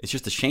 It's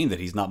just a shame that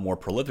he's not more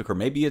prolific, or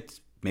maybe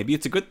it's maybe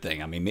it's a good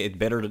thing. I mean, it's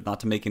better not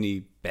to make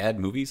any bad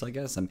movies, I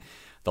guess. And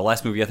the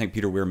last movie I think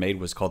Peter Weir made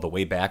was called The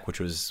Way Back, which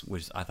was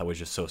I thought was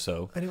just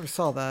so. I never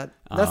saw that.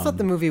 That's not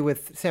the movie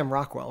with Sam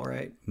Rockwell,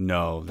 right?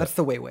 No, that's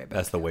The Way Back.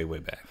 That's The Way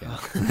Back.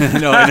 Yeah.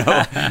 No, I know.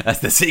 That's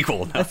the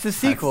sequel. No, that's the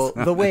sequel.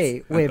 The Way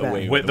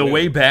Back. The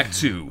Way Back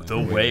 2. The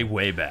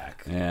Way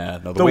Back. Yeah.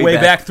 No, the Way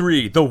Back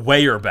 3. The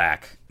Wayer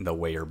Back. The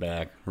Wayer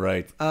Back.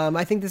 Right.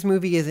 I think this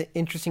movie is an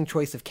interesting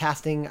choice of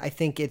casting. I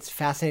think it's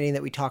fascinating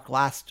that we talked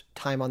last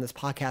time on this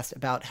podcast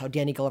about how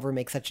Danny Glover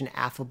makes such an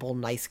affable,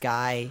 nice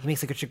guy. He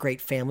makes like such a great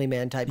family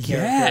man type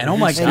character. Yeah, and oh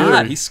my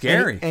God, he's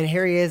scary. And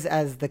here he is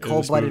as the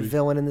cold-blooded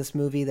villain in this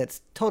movie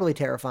that's totally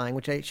terrifying,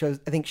 which I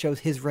think shows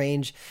his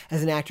range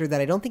as an actor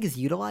that I don't think is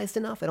utilized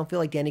enough. I don't feel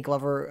like Danny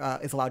Glover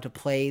is allowed to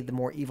play the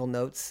more evil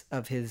notes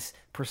of his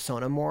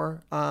persona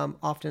more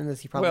often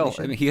as he probably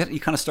should. I mean, he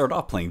kind of started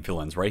off playing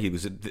villains, right? He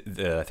was,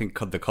 I think,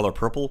 The Color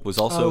Purple was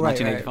also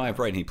 1985,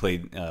 right? And he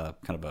played kind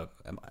of a.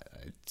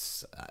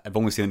 I've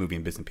only seen the movie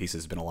in bits and pieces.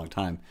 It's been a long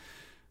time.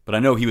 But I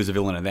know he was a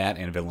villain in that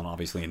and a villain,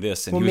 obviously, in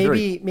this. And he was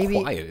very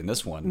quiet in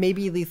this one.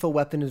 Maybe Lethal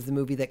Weapon is the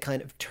movie that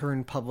kind of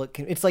turned public.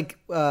 It's like,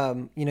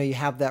 you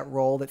have that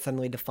role that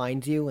suddenly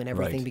defines you and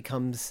everything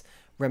becomes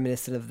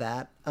reminiscent of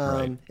that.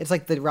 It's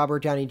like the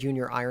Robert Downey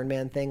Jr. Iron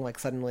Man thing. Like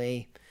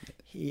suddenly,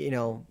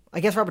 I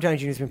guess Robert Downey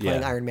Jr. has been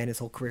playing Iron Man his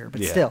whole career.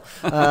 But still,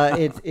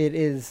 it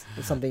is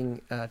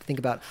something to think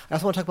about. I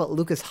also want to talk about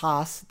Lucas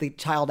Haas, the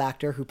child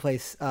actor who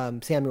plays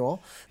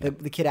Samuel,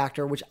 the kid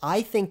actor, which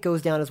I think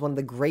goes down as one of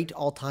the great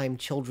all-time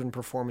children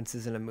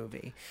performances in a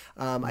movie.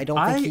 I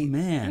don't think dude.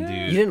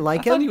 You didn't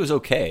like him? I thought he was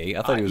okay.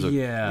 I thought he was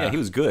he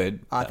was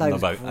good. I thought he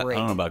was great. I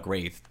don't know about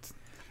great.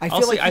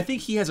 I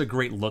think he has a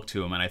great look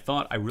to him, and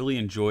I really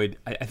enjoyed.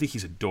 I think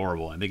he's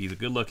adorable. I think he's a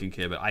good-looking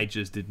kid, but I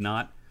just did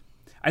not.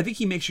 I think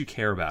he makes you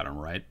care about him,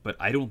 right? But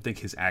I don't think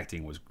his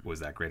acting was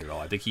that great at all.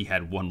 I think he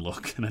had one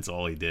look, and that's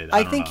all he did.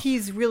 I think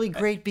he's really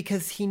great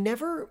because he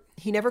never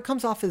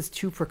comes off as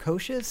too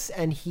precocious,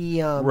 and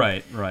he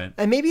right.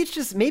 And maybe it's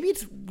just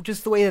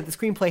the way that the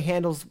screenplay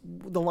handles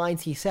the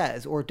lines he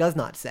says or does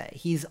not say.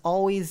 He's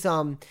always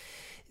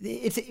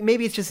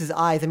maybe it's just his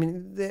eyes. I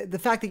mean, the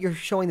fact that you're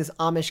showing this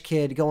Amish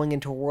kid going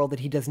into a world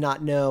that he does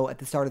not know at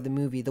the start of the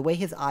movie, the way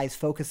his eyes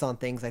focus on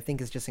things, I think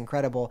is just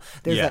incredible.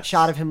 There's that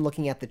shot of him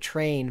looking at the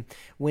train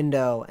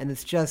window, and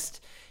it's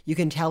just, you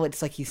can tell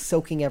it's like he's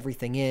soaking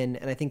everything in,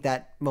 and I think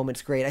that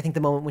moment's great. I think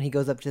the moment when he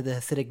goes up to the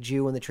Hasidic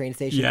Jew in the train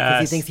station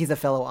because he thinks he's a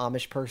fellow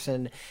Amish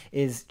person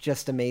is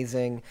just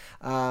amazing.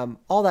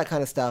 All that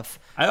kind of stuff.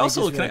 I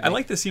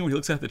like the scene where he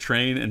looks at the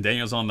train and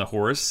Daniel's on the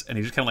horse, and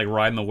he's just kind of like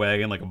riding the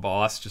wagon like a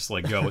boss, just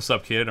like, yo, what's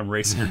up, kid? I'm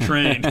racing your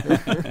train.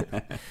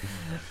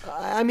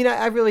 I mean,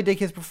 I really dig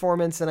his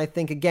performance, and I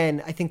think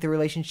the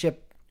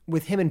relationship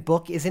with him and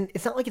Book it's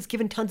not like it's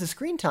given tons of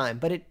screen time,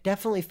 but it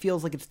definitely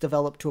feels like it's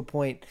developed to a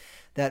point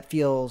that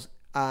feels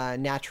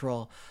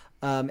natural.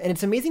 And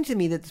it's amazing to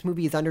me that this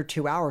movie is under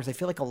 2 hours. I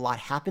feel like a lot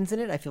happens in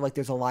it. I feel like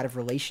there's a lot of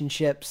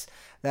relationships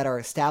that are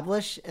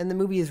established, and the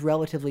movie is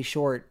relatively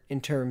short in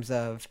terms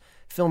of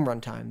film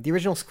runtime. The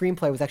original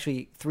screenplay was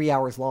actually 3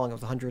 hours long. It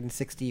was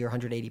 160 or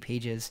 180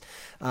 pages.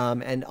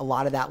 And a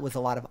lot of that was a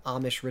lot of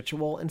Amish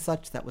ritual and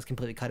such that was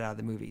completely cut out of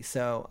the movie.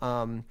 So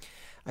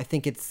I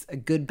think it's a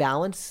good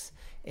balance.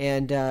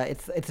 And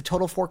it's a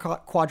total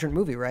 4-quadrant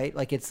movie, right?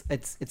 Like it's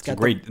got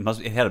great.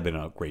 It had been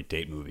a great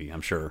date movie,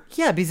 I'm sure.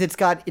 Yeah, because it's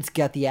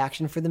got the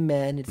action for the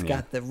men, it's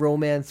got the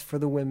romance for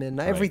the women,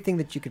 everything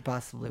that you could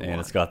possibly want. And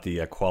it's got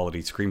the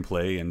quality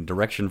screenplay and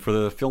direction for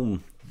the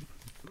film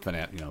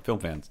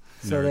fans.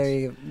 So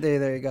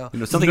there you go.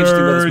 Something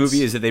interesting about this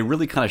movie is that they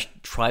really kind of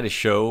try to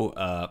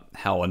show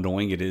how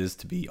annoying it is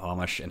to be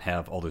Amish and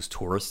have all those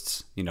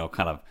tourists,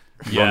 kind of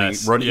running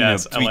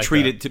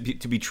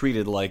to be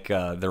treated like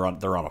they're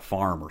on a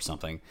farm or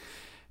something.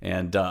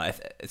 And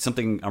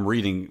something I'm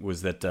reading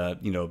was that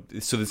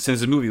so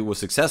since the movie was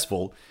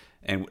successful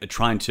and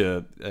trying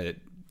to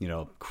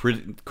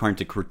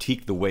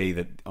critique the way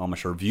that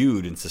Amish are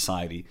viewed in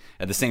society,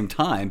 at the same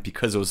time,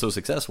 because it was so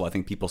successful, I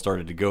think people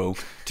started to go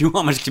to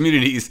Amish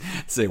communities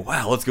and say,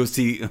 wow, let's go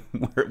see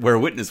where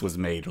Witness was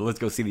made, or let's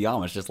go see the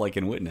Amish just like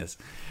in Witness.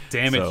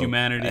 Damn it,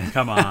 humanity,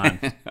 come on.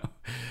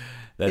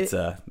 That's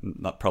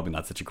probably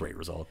not such a great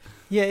result.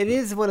 Yeah, it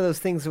is one of those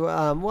things.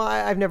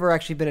 I've never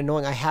actually been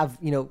annoying. I have,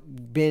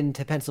 been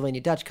to Pennsylvania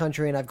Dutch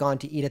country, and I've gone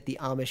to eat at the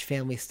Amish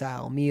family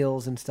style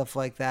meals and stuff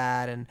like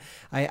that. And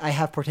I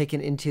have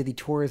partaken into the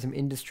tourism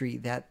industry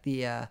that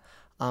the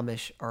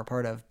Amish are a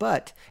part of.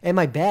 And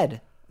the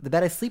bed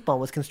I sleep on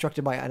was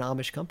constructed by an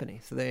Amish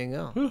company. So there you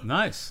go.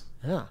 Nice.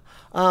 Yeah.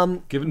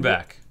 Giving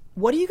back.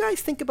 What do you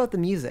guys think about the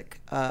music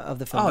of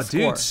the film? Oh,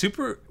 dude,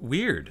 super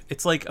weird.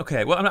 It's like,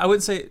 okay, well, I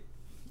wouldn't say.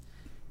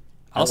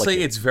 I'll say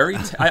it's very.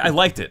 I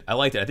liked it.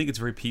 I think it's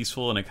very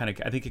peaceful, and I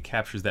think it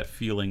captures that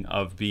feeling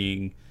of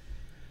being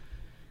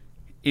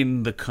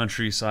in the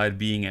countryside,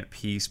 being at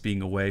peace,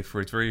 being away.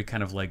 It's very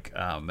kind of like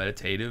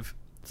meditative.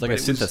 It's like a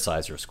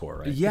synthesizer score,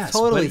 right? Yes, It's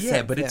totally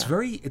but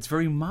synth, it's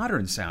very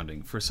modern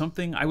sounding for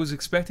something. I was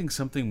expecting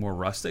something more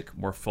rustic,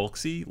 more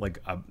folksy, like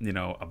a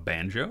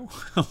banjo.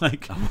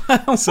 like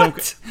so,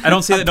 I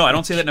don't say that. No, I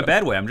don't say that in a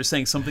bad way. I'm just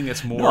saying something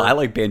that's more. No, I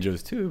like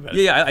banjos too. But...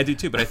 Yeah, I do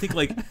too. But I think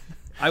like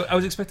I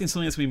was expecting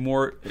something that's going to be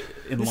more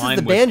in This line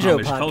is the with banjo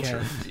Amish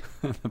culture.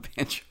 The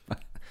banjo.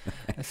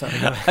 Sorry,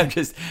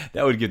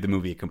 that would give the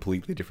movie a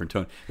completely different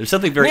tone. There's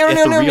something very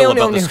ethereal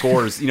about the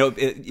scores. Like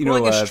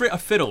a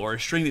fiddle or a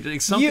string. Like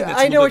something that's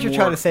I know a what little you're bit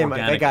trying more to say, Mike.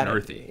 I organic got and it.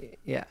 earthy.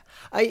 Yeah,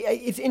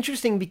 it's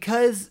interesting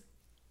because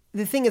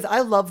the thing is, I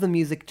love the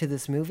music to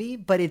this movie,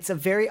 but it's a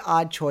very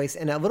odd choice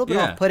and a little bit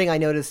off-putting. I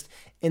noticed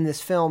in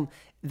this film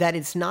that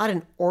it's not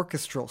an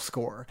orchestral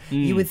score.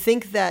 You would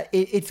think that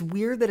it's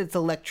weird that it's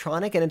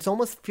electronic, and it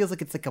almost feels like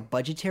it's like a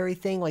budgetary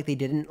thing, like they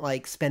didn't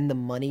like spend the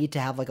money to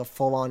have like a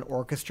full-on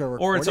orchestra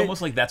record. Or it's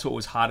almost like that's what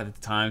was hot at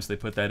the time, so they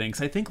put that in.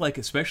 Because I think, like,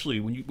 especially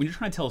when you're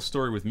trying to tell a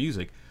story with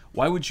music,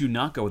 why would you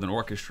not go with an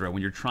orchestra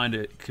when you're trying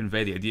to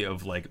convey the idea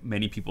of like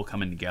many people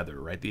coming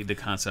together, right? The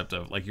concept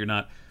of like you're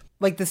not.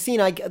 Like the scene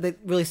that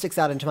really sticks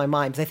out into my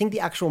mind, because I think the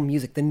actual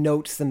music, the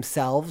notes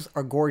themselves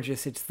are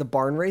gorgeous. It's the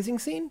barn raising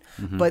scene,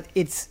 but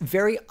it's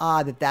very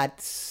odd that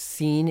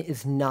scene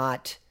is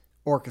not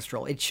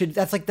orchestral. It should.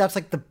 That's like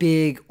the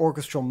big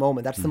orchestral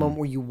moment. That's the moment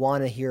where you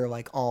want to hear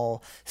like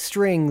all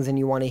strings and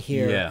you want to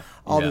hear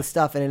all this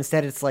stuff, and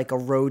instead it's like a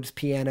Rhodes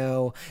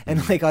piano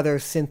and like other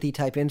synthy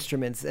type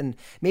instruments. And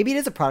maybe it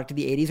is a product of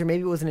the '80s, or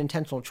maybe it was an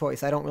intentional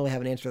choice. I don't really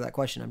have an answer to that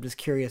question. I'm just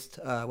curious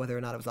whether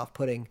or not it was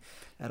off-putting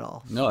at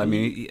all. No, I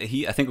mean,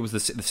 I think it was the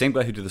same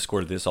guy who did the score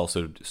to this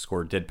also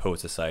scored Dead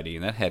Poet Society,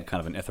 and that had kind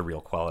of an ethereal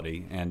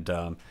quality. And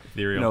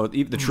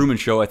the Truman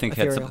Show, I think,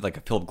 had something like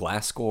a Philip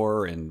Glass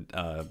score, and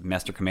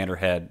Master Commander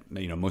had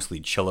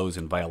mostly cellos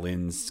and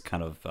violins,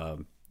 kind of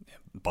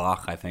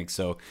Bach, I think.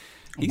 So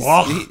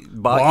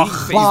Bach.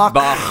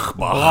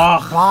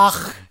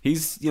 He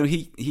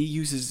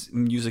uses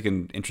music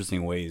in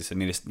interesting ways. I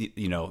mean,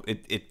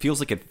 it feels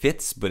like it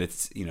fits, but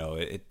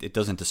it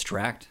doesn't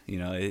distract.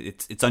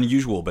 It's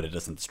unusual, but it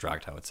doesn't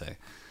distract, I would say.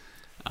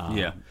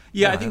 I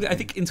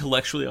think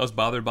intellectually I was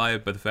bothered by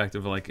it, but the fact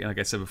of like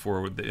I said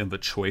before, the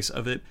choice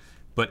of it.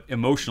 But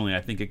emotionally,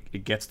 I think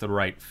it gets the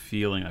right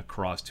feeling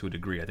across to a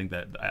degree. I think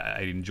that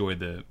I enjoy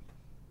the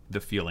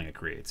feeling it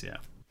creates. Yeah.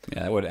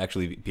 Yeah, I would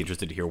actually be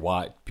interested to hear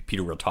why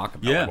Peter will talk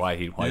about why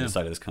he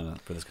decided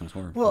for this kind of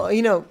score. Well,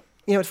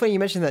 it's funny you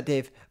mentioned that,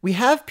 Dave. We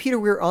have Peter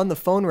Weir on the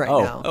phone right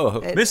now.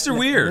 Oh, Mr.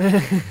 Weir,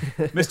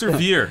 Mr.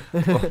 Veer.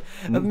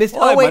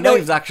 My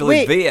name's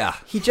actually Veer.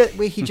 He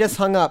just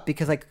hung up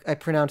because I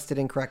pronounced it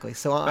incorrectly.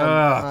 So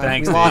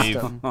thanks, we lost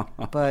Dave. him.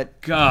 But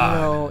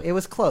God, it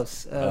was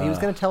close. He was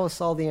going to tell us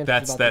all the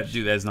answers.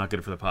 Dude. That's not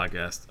good for the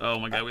podcast. Oh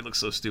my God, we look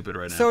so stupid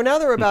right now. So now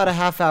they're about a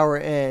half hour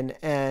in,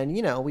 and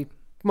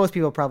most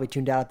people probably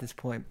tuned out at this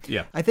point.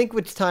 Yeah. I think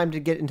it's time to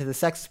get into the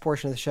sexist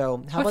portion of the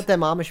show. How about them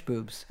Amish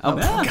boobs? Oh,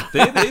 yeah.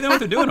 They know what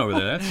they're doing over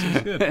there.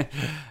 That's good.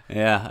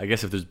 Yeah, I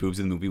guess if there's boobs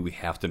in the movie, we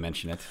have to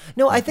mention it.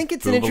 No, I think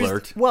it's Boob an interesting...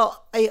 alert.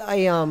 Well,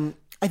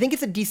 I think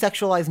it's a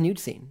desexualized nude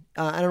scene.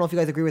 I don't know if you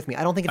guys agree with me.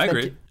 I don't think it's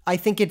meant to... I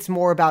think it's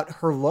more about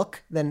her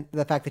look than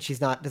the fact that she's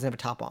doesn't have a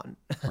top on.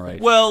 Right.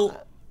 Well...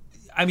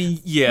 I mean,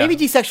 yeah. Maybe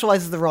desexualize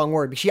is the wrong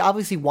word, but she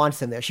obviously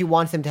wants him there. She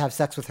wants him to have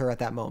sex with her at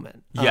that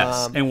moment.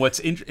 Yes, and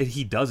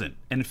he doesn't.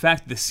 And in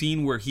fact, the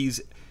scene where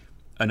he's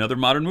another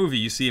modern movie,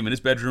 you see him in his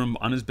bedroom,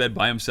 on his bed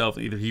by himself.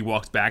 Either he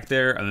walks back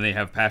there and then they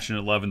have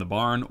passionate love in the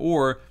barn,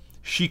 or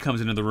she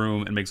comes into the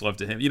room and makes love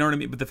to him. You know what I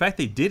mean? But the fact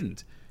they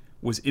didn't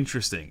was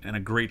interesting and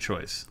a great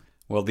choice.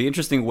 Well, the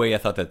interesting way I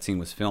thought that scene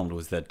was filmed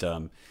was that...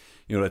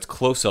 it's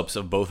close-ups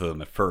of both of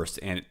them at first,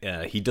 and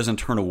he doesn't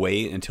turn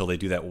away until they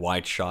do that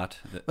wide shot.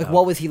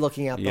 What was he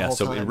looking at the whole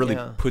time? Yeah, so it really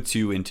puts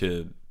you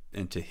into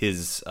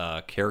his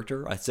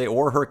character, I'd say,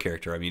 or her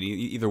character. I mean,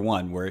 either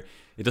one, where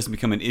it doesn't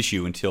become an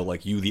issue until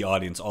like you, the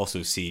audience,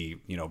 also see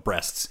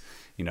breasts.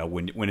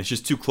 When it's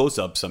just two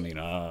close-ups. I mean,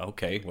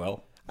 okay,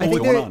 well. What's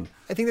going on?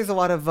 I think there's a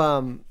lot of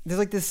there's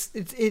like this.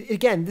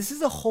 Again, this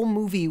is a whole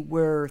movie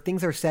where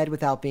things are said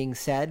without being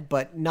said,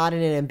 but not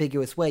in an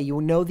ambiguous way. You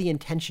know the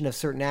intention of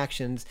certain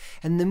actions,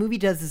 and the movie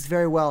does this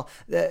very well.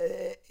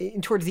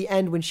 Towards the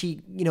end, when she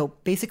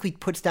basically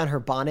puts down her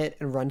bonnet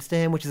and runs to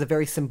him, which is a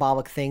very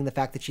symbolic thing. The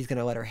fact that she's going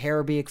to let her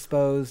hair be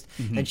exposed,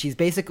 and she's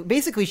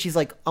basically she's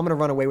like, I'm going to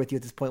run away with you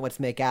at this point.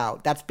 Let's make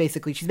out. That's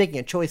basically she's making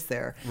a choice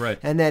there. Right.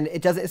 And then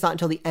it's not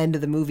until the end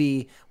of the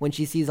movie when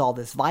she sees all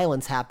this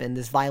violence happen,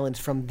 this violence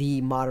from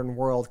the modern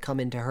world come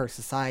into her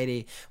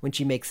society, when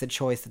she makes the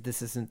choice that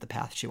this isn't the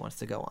path she wants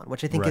to go on,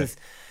 which I think is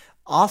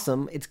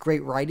awesome. It's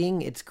great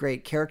writing, it's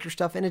great character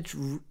stuff, and it's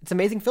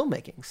amazing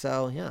filmmaking.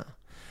 So yeah.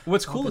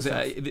 What's cool is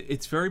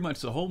it's very much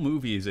the whole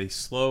movie is a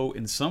slow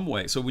in some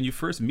way. So when you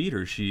first meet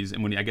her,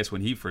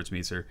 when he first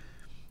meets her,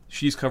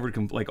 she's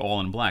covered like all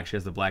in black. She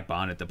has the black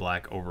bonnet, the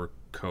black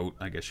overcoat,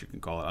 I guess you can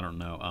call it. I don't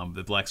know.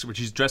 The black, but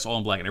she's dressed all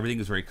in black, and everything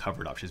is very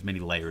covered up. She has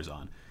many layers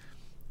on.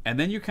 And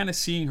then you're kind of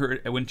seeing her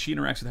when she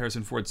interacts with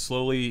Harrison Ford.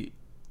 Slowly,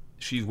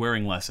 she's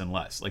wearing less and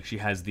less. Like she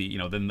has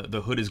then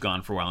the hood is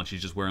gone for a while, and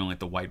she's just wearing like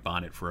the white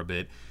bonnet for a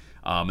bit.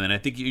 And I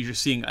think you're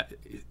just seeing,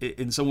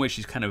 in some ways,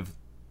 she's kind of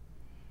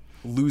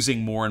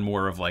losing more and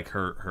more of like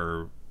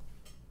her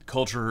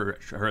culture,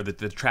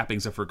 the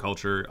trappings of her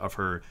culture, of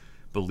her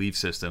belief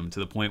system, to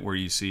the point where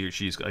you see her,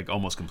 she's like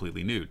almost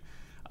completely nude.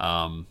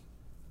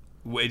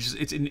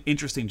 It's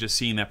interesting just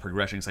seeing that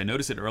progression, because I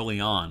noticed it early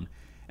on,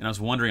 and I was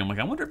wondering, I'm like,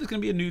 I wonder if there's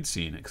going to be a nude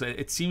scene, because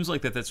it seems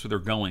like that's where they're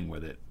going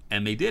with it,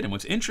 and they did. And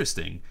what's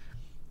interesting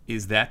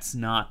is that's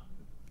not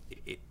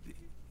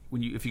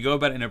if you go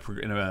about it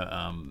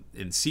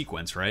in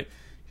sequence, right?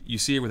 You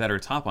see her without her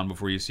top on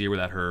before you see her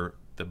without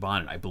the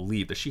bonnet, I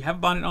believe. Does she have a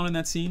bonnet on in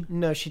that scene?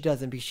 No, she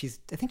doesn't, because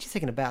I think she's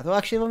taking a bath. Well,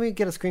 actually, let me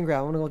get a screen grab.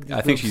 I want to look at these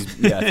I think boobs. she's,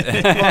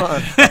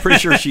 yeah. I'm pretty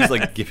sure she's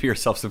like giving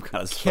herself some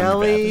kind of sponge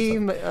Kelly,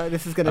 bath or something.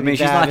 this is going to be I mean,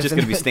 she's bad, not just isn't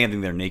going to be it?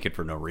 standing there naked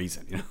for no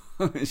reason. You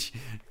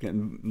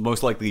know,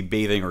 most likely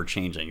bathing or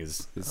changing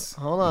is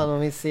Hold on,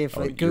 let me see if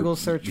I Google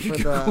search for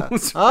Google the.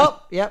 search.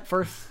 Oh, yep,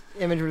 first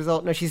image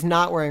result. No, she's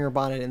not wearing her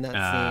bonnet in that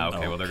scene.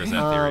 Okay, well there goes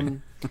that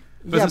theory.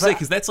 But I was gonna say,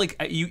 because that's like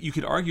you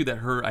could argue that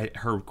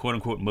her quote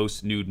unquote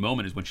most nude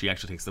moment is when she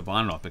actually takes the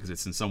bonnet off, because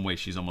it's in some way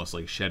she's almost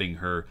like shedding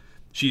her.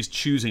 She's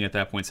choosing at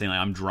that point, saying like,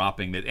 I'm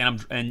dropping it,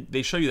 and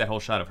they show you that whole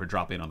shot of her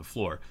dropping it on the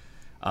floor,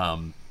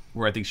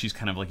 where I think she's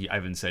kind of like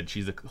Ivan said,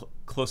 she's the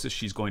closest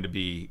she's going to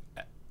be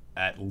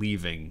at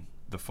leaving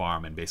the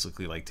farm and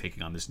basically like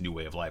taking on this new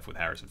way of life with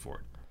Harrison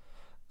Ford.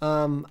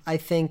 I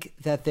think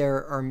that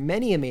there are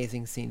many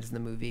amazing scenes in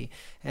the movie,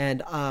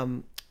 and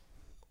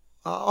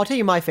I'll tell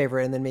you my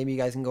favorite, and then maybe you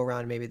guys can go around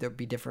and maybe there'll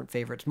be different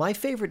favorites. My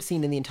favorite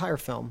scene in the entire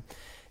film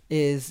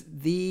is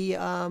the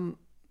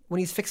when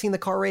he's fixing the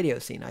car radio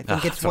scene. I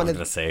think it's one of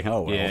the... say,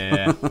 oh, well.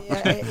 Yeah.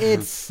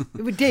 It's...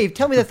 Dave,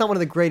 tell me that's not one of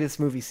the greatest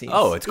movie scenes.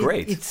 Oh, it's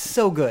great. It's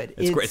so good.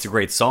 It's great. It's a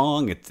great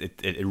song.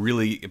 It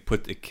really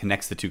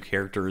connects the two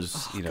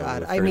characters, with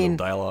very little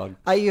dialogue.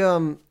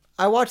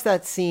 I watch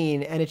that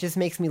scene and it just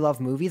makes me love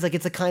movies. Like,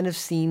 it's a kind of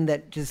scene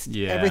that just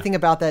everything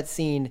about that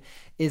scene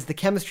is the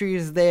chemistry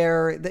is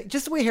there.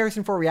 Just the way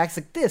Harrison Ford reacts,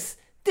 like this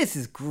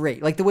is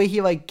great. Like the way he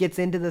like gets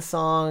into the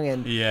song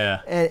and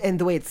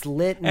the way it's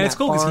lit. And it's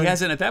cool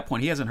because at that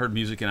point he hasn't heard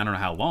music in I don't know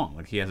how long.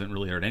 Like he hasn't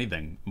really heard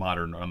anything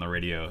modern on the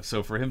radio.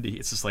 So for him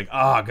it's just like,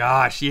 oh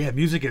gosh, yeah,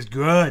 music is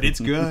good. It's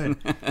good.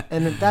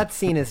 And that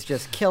scene is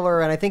just killer.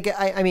 And I think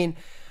I mean.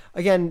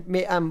 Again,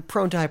 I'm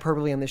prone to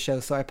hyperbole on this show,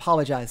 so I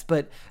apologize.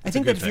 But I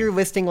think that if you're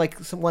listing like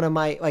one of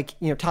my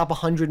top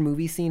 100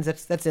 movie scenes,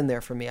 that's in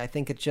there for me. I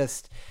think it's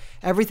just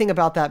everything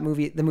about that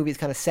movie. The movie is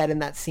kind of set in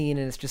that scene,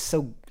 and it's just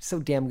so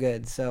damn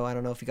good. So I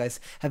don't know if you guys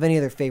have any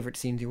other favorite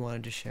scenes you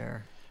wanted to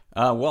share.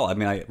 Well, I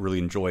mean, I really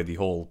enjoyed the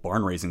whole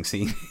barn raising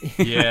scene.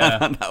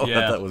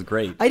 That was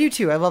great. I do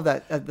too. I love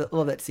that. I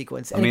love that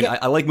sequence. And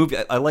I like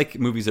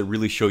movies that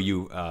really show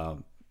you.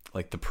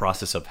 Like the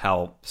process of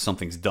how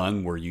something's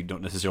done where you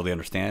don't necessarily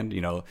understand,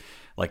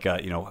 what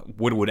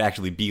it would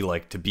actually be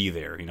like to be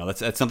there.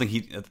 That's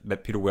something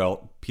that Peter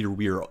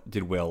Weir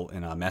did well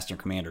in Master and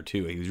Commander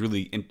too. He was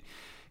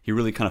he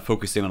really kind of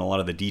focused in on a lot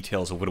of the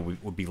details of what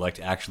it would be like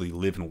to actually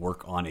live and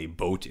work on a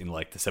boat in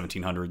like the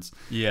 1700s.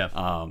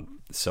 Yeah.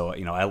 So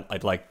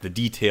I'd like the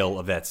detail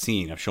of that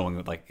scene of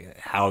showing like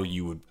how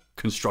you would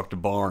construct a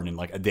barn in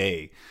like a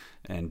day,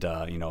 and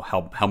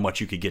how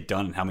much you could get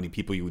done and how many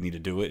people you would need to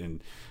do it,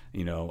 and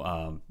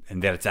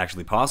and that it's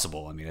actually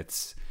possible. I mean,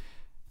 it's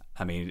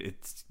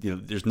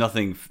there's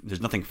nothing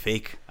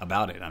fake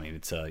about it. I mean,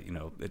 it's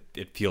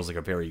it feels like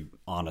a very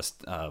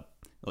honest.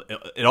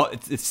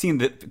 It's scene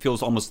that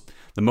feels almost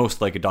the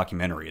most like a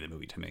documentary in the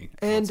movie to me.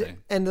 And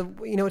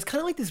it's kind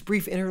of like this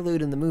brief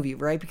interlude in the movie,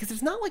 right? Because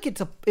it's not like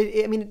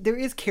there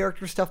is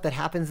character stuff that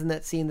happens in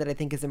that scene that I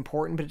think is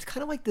important, but it's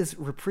kind of like this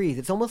reprise.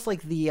 It's almost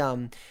like the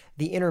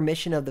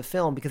intermission of the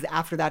film, because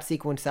after that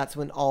sequence, that's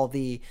when all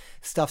the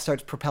stuff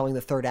starts propelling the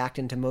third act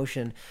into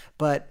motion.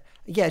 But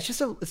yeah, it's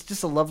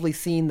just a lovely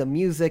scene. The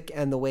music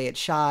and the way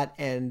it's shot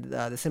and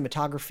the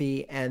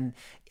cinematography, and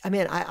I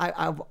mean,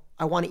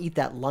 I want to eat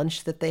that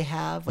lunch that they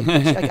have. Like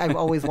I've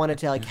always wanted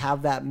to like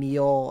have that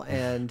meal,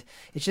 and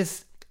it's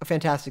just a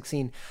fantastic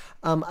scene.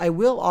 I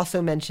will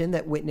also mention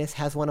that Witness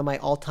has one of my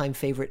all-time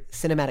favorite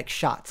cinematic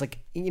shots. Like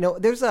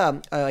there's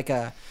there's like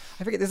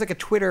a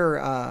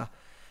Twitter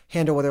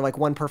handle where they're like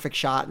one perfect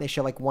shot, and they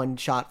show like one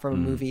shot from a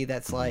movie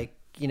that's like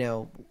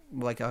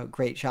like a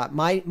great shot.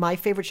 My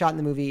favorite shot in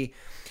the movie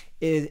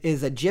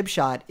is a jib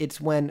shot.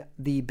 It's when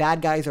the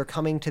bad guys are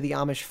coming to the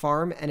Amish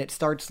farm, and it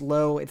starts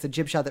low. It's a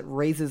jib shot that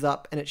raises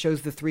up, and it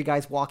shows the three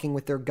guys walking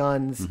with their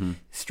guns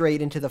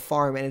straight into the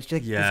farm. And it's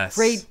just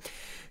this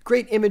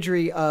great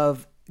imagery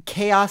of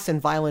chaos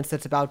and violence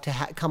that's about to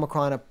come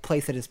across a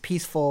place that is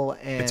peaceful,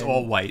 and it's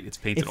all white. It's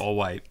painted all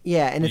white.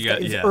 Yeah, and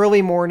it's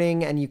early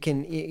morning, and you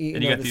can you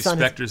got these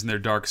specters in their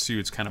dark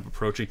suits kind of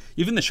approaching.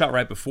 Even the shot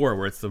right before,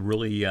 where it's the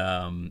really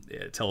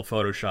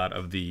telephoto shot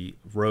of the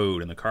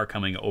road and the car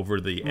coming over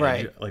the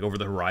edge, like over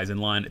the horizon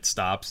line. It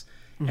stops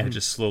and it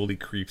just slowly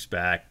creeps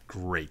back.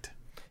 Great.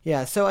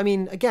 Yeah. So I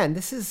mean, again,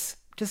 this is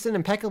just an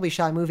impeccably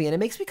shot movie, and it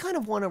makes me kind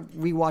of want to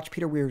rewatch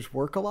Peter Weir's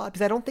work a lot,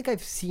 because I don't think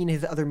I've seen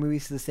his other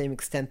movies to the same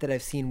extent that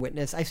I've seen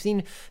Witness. I've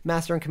seen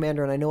Master and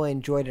Commander, and I know I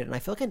enjoyed it, and I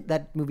feel like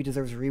that movie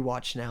deserves a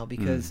rewatch now,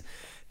 because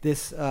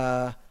this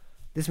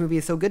movie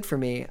is so good for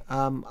me.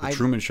 The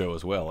Truman Show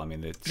as well. I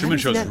mean, the Truman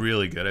Show is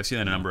really good. I've seen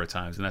that a number of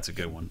times, and that's a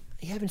good one.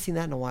 I haven't seen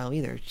that in a while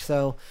either.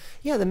 So,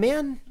 yeah, the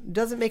man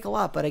doesn't make a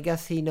lot, but I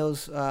guess he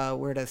knows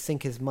where to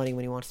sink his money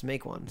when he wants to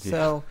make one.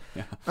 So,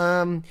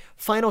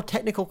 final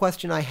technical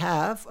question I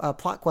have, a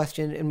plot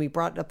question, and we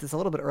brought up this a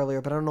little bit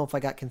earlier, but I don't know if I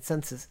got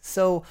consensus.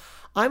 So,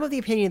 I'm of the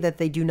opinion that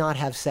they do not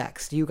have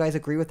sex. Do you guys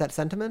agree with that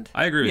sentiment?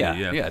 I agree with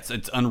you, Yeah,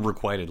 it's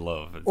unrequited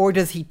love. Or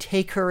does he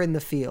take her in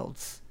the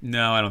fields?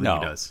 No, I don't think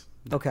he does.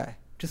 Okay,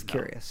 just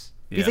curious.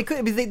 Because they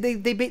could,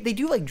 because they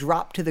do like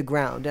drop to the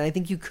ground, and I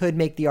think you could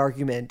make the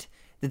argument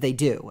that they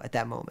do at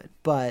that moment,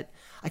 but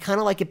I kind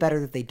of like it better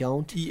that they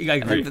don't. I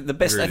agree. I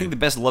think the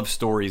best love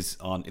stories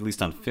at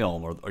least on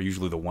film are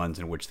usually the ones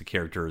in which the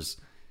characters,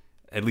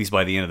 at least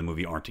by the end of the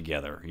movie, aren't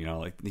together. You know,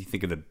 like you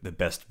think of the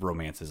best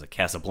romances, like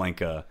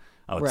Casablanca.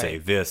 I would say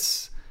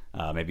this,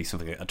 maybe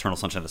something like Eternal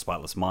Sunshine of the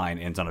Spotless Mind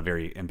ends on a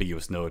very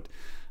ambiguous note.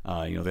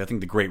 I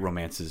think the great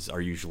romances are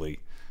usually,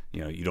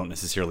 you don't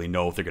necessarily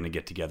know if they're going to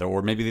get together,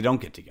 or maybe they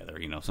don't get together.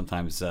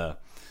 Sometimes, a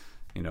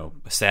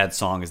sad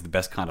song is the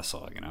best kind of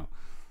song.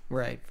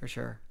 Right, for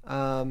sure.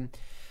 All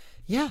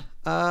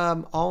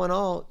in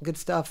all, good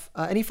stuff.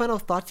 Any final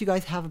thoughts you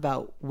guys have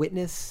about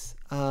Witness?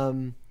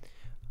 Because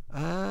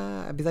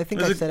I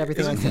think I said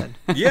everything I said.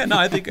 Yeah, no,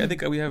 I think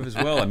we have as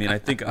well. I mean, I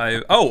think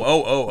I.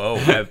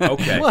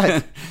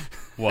 Okay.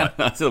 What?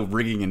 That's a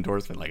ringing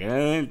endorsement. Like,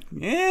 I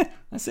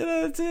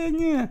said,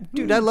 yeah.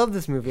 Dude, I love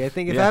this movie. I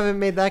think if I haven't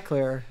made that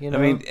clear,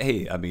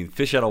 I mean,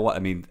 Fish Out of Water. I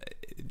mean,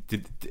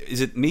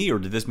 is it me, or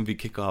did this movie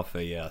kick off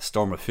a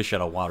storm of Fish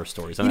Out of Water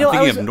stories? I'm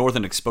thinking of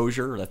Northern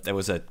Exposure. That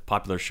was a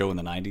popular show in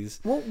the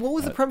 90s. What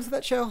was the premise of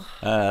that show?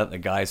 The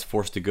guy's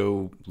forced to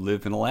go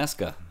live in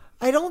Alaska.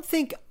 I don't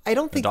think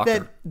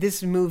that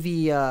this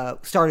movie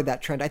started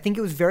that trend. I think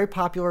it was very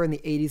popular in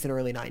the 80s and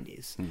early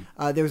 90s.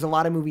 There was a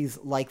lot of movies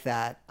like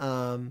that.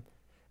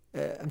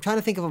 I'm trying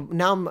to think of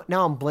now.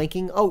 I'm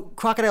blanking. Oh,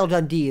 Crocodile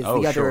Dundee is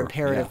the other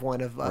imperative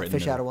one of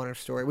Fish Out of Water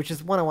story, which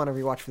is one I want to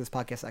rewatch for this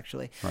podcast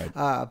actually. Right.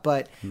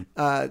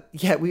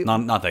 We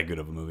not that good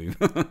of a movie.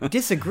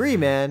 Disagree,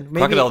 man.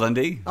 Maybe, Crocodile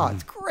Dundee. Oh,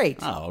 it's great.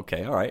 Oh,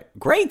 okay, all right,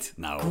 great.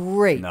 No,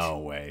 great. No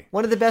way.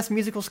 One of the best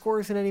musical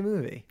scores in any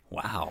movie.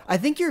 Wow. I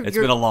think It's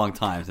been a long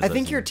time since I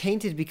think you're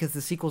tainted because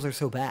the sequels are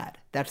so bad.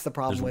 That's the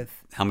problem with.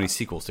 How many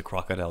sequels to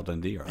Crocodile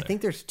Dundee are there? I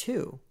think there's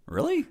 2.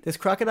 Really? There's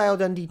Crocodile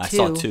Dundee 2. I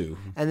saw 2.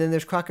 And then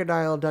there's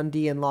Crocodile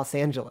Dundee in Los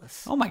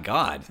Angeles. Oh my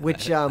God!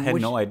 Which I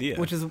had no idea.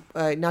 Which is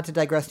not to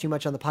digress too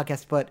much on the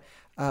podcast, but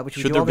which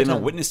should there have been a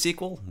Witness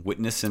sequel?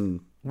 Witness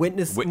in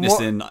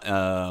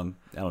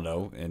I don't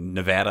know, in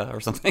Nevada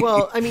or something.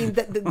 Well, I mean,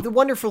 the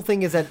wonderful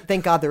thing is that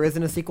thank God there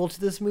isn't a sequel to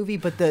this movie,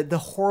 but the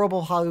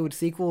horrible Hollywood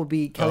sequel will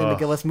be Kelly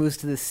McGillis moves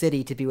to the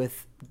city to be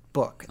with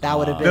Book. That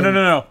would have been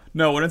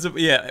no. What ends up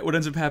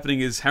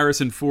happening is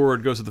Harrison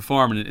Ford goes to the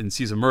farm and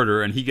sees a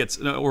murder, and he gets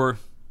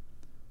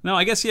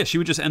she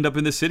would just end up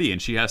in the city,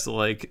 and she has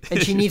to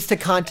and she needs to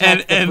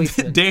contact the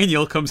policeman. And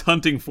Daniel comes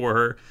hunting for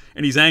her,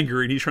 and he's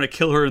angry, and he's trying to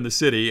kill her in the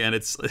city, and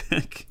it's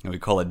like... And we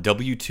call it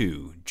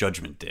W2,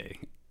 Judgment Day.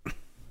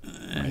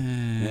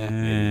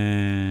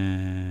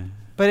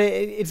 But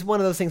it's one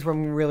of those things where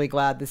I'm really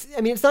glad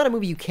it's not a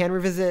movie you can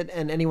revisit,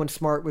 and anyone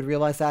smart would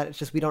realize that. It's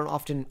just we don't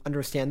often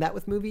understand that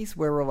with movies,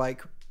 where we're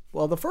like,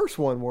 well, the first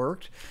one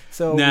worked.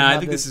 So I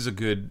think this is a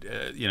good,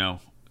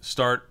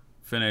 start,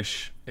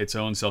 finish, its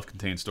own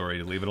self-contained story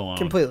to leave it alone.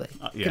 Completely.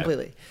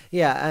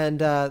 Yeah, and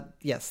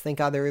yes, thank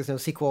God there is no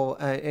sequel,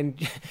 and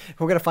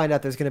we're going to find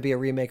out there's going to be a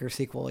remake or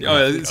sequel. It's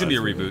going to be a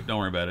reboot. Don't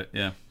worry about it.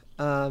 Yeah.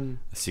 A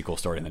sequel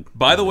story. And then,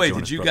 by the way,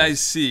 did you guys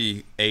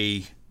see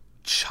a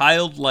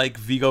childlike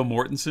Viggo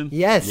Mortensen?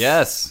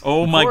 Yes.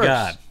 Oh my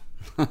God.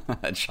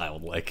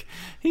 Childlike.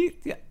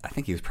 I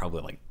think he was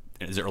probably like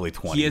in his early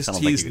 20s. He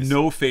has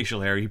no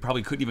facial hair. He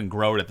probably couldn't even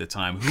grow it at the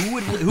time.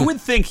 Who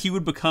would think he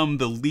would become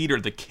the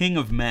leader, the king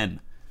of men?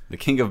 The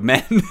king of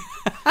men?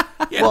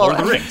 Yeah, Lord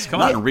of the Rings. Come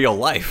on. Not in real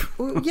life.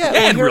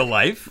 Yeah, in real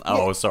life.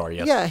 Oh, sorry.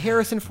 Yes. Yeah,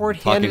 Harrison Ford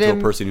handed him... Talking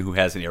to a person who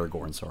has an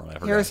Aragorn sword.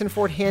 Harrison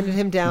Ford handed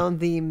him down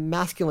the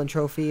masculine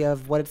trophy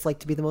of what it's like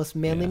to be the most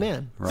manly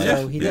man. Right.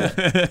 So he did.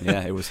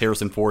 Yeah, it was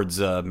Harrison Ford's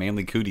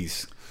manly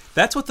cooties.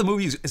 That's what the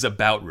movie is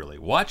about, really.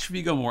 Watch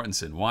Viggo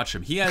Mortensen. Watch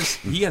him. He has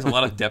a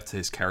lot of depth to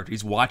his character.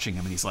 He's watching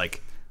him, and he's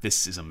like,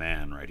 this is a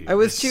man right here. I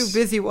was too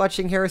busy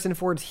watching Harrison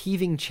Ford's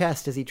heaving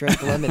chest as he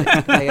drank lemonade.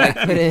 I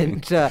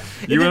couldn't...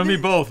 you and me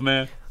both,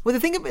 man. Well, the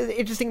thing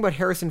interesting about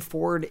Harrison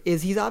Ford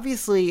is he's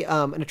obviously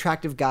an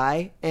attractive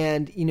guy,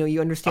 and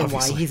you understand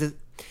why he's a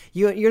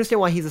you understand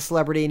why he's a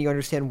celebrity, and you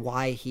understand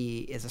why he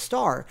is a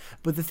star.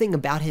 But the thing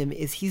about him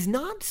is he's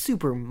not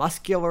super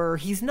muscular.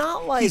 He's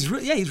not like he's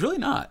really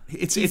not.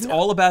 It's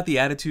all about the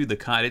attitude, the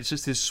kind. It's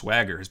just his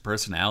swagger, his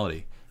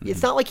personality.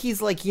 It's not like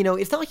he's like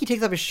it's not like he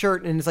takes off his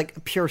shirt and it's like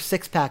a pure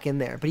 6-pack in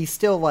there, but he's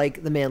still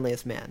like the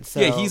manliest man.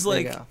 So yeah, he's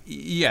like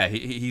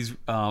he's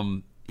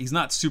he's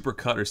not super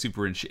cut or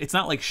super it's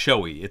not like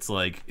showy. It's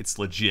like it's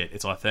legit.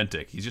 It's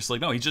authentic. He's just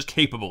like, no, he's just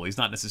capable. He's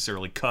not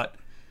necessarily cut.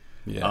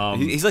 Yeah,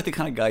 he's like the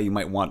kind of guy you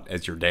might want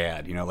as your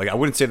dad. You know, like I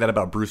wouldn't say that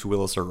about Bruce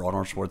Willis or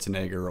Arnold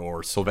Schwarzenegger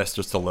or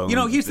Sylvester Stallone. You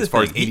know, here's the as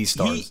far thing. as 80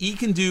 stars. He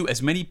can do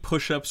as many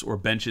push-ups or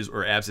benches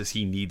or abs as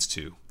he needs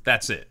to.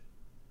 That's it.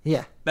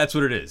 Yeah, that's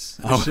what it is.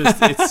 It's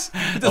just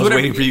I was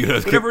waiting for you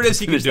to whatever it is,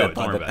 he can do it. Don't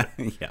Don't worry about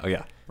it. Yeah,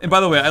 yeah. And by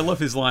the way, I love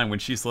his line when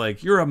she's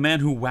like, "You're a man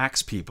who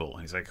whacks people,"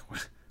 and he's like,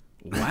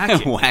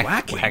 "Whacking,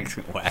 whacking."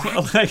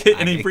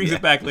 And he brings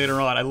it back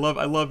later on. I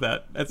love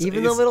that.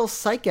 Even the little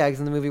sight gags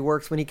in the movie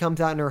works when he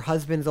comes out in her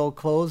husband's old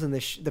clothes and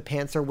the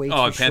pants are way too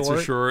short. Oh, pants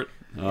are short.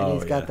 And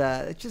he's got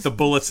that. It's just the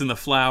bullets in the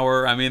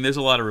flour. I mean, there's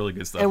a lot of really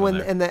good stuff. And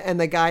when in there. and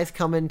the guys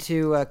come in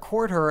to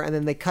court her, and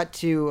then they cut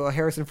to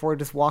Harrison Ford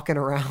just walking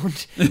around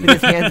with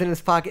his hands in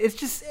his pocket. It's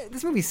just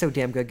this movie's so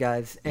damn good,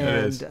 guys,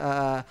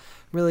 and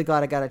really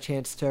glad I got a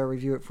chance to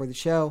review it for the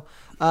show.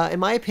 In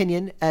my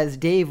opinion, as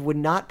Dave would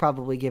not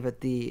probably give it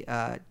the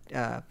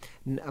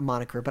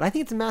moniker, but I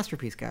think it's a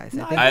masterpiece, guys.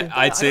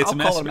 I'd say it's a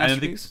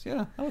masterpiece.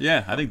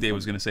 Yeah, I think Dave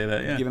was going to say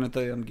that. Yeah,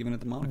 I'm giving it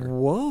the moniker.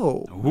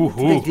 Whoa,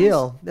 that's a big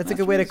deal. That's a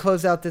good way to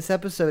close out this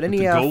episode.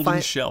 Any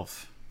golden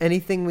shelf? Any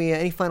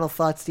final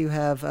thoughts do you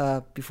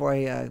have before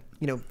I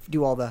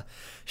do all the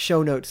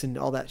show notes and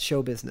all that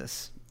show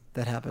business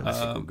that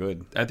happens?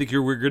 Good. I think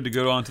we're good to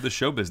go on to the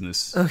show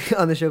business. Okay,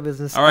 on the show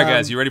business. All right,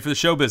 guys, you ready for the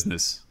show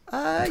business?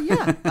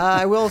 Yeah.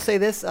 I will say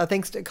this.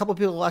 Thanks to a couple of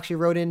people who actually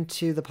wrote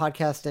into the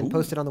podcast and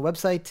posted on the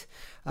website.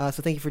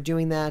 So thank you for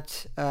doing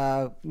that.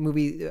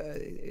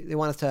 They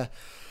want us to...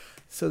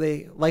 So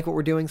they like what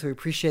we're doing, so we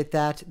appreciate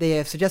that. They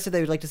have suggested they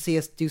would like to see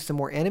us do some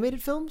more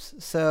animated films.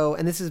 So,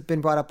 and this has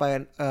been brought up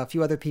by a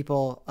few other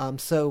people.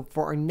 So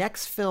for our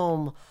next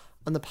film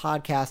on the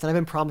podcast, and I've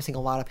been promising a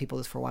lot of people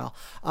this for a while,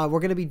 we're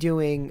going to be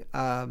doing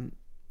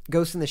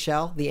Ghost in the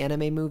Shell, the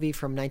anime movie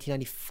from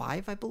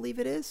 1995, I believe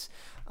it is.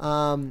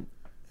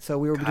 So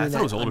we were doing that. I thought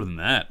it was older than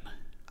that.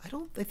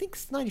 I think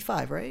it's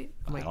 95, right?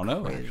 I don't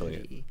know,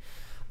 actually.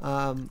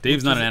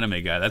 Dave's not an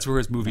anime guy. That's where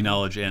his movie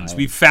knowledge ends.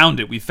 We found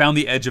it. We found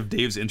the edge of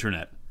Dave's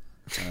internet.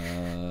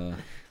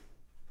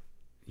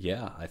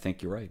 Yeah, I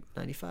think you're right.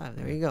 95.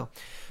 There you go.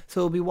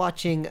 So we'll be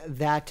watching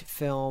that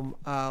film,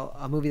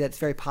 a movie that's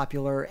very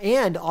popular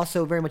and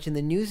also very much in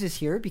the news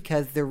this year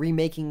because they're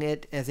remaking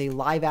it as a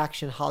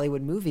live-action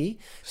Hollywood movie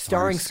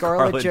starring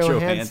Scarlett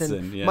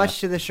Johansson, much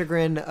to the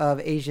chagrin of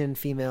Asian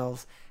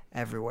females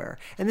everywhere.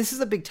 And this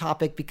is a big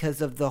topic because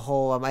of the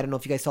whole I don't know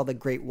if you guys saw the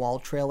Great Wall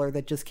trailer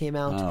that just came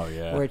out. Oh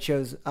yeah, where it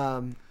shows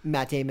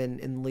Matt Damon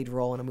in the lead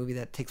role in a movie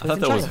that takes place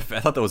in China. I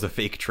thought that was a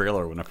fake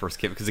trailer when it first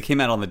came because it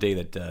came out on the day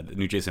that the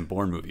new Jason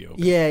Bourne movie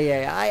opened.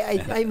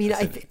 I mean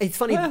it's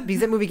funny because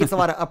that movie gets a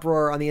lot of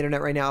uproar on the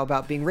internet right now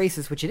about being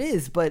racist, which it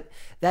is, but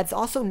that's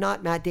also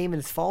not Matt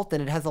Damon's fault,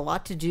 and it has a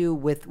lot to do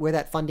with where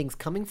that funding's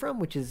coming from,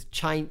 which is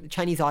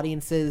Chinese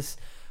audiences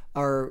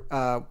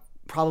are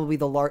probably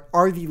the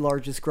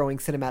largest growing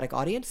cinematic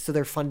audience. So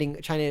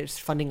China is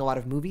funding a lot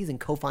of movies and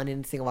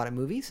co-financing a lot of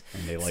movies.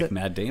 And they like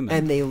Matt Damon.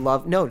 And they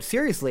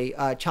seriously,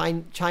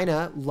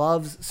 China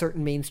loves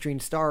certain mainstream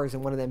stars,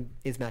 and one of them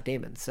is Matt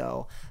Damon.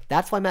 So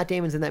that's why Matt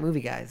Damon's in that movie,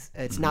 guys.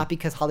 It's not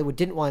because Hollywood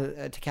didn't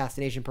want to cast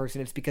an Asian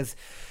person. It's because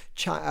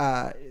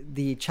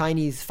the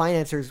Chinese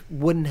financiers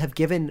wouldn't have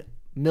given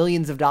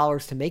millions of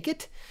dollars to make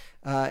it.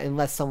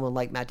 Unless someone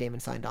like Matt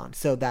Damon signed on.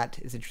 So that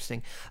is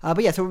interesting.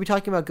 But yeah, so we'll be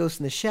talking about Ghost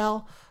in the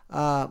Shell.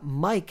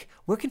 Mike,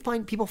 where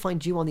can people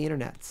find you on the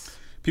internets?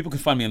 People can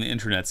find me on the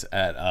internets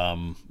at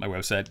my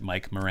website,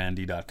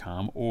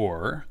 MikeMorandi.com,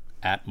 or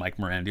at Mike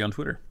Morandi on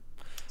Twitter.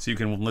 So you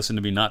can listen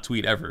to me not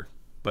tweet ever,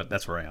 but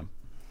that's where I am.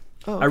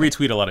 Oh, okay. I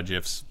retweet a lot of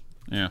GIFs.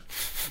 Yeah.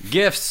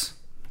 GIFs.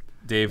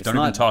 Dave, don't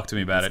even talk to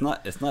me about it.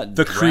 It's not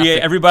the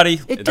everybody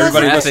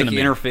listen to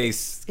me.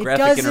 Interface,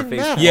 graphic interface.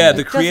 Matter. Yeah,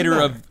 the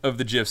creator of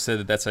the GIF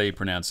said that's how you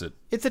pronounce it.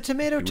 It's a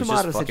tomato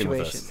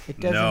situation. It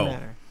doesn't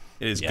matter.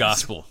 It is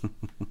gospel.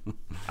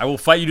 I will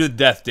fight you to the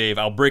death, Dave.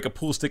 I'll break a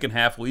pool stick in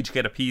half. We'll each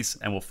get a piece,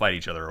 and we'll fight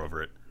each other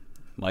over it.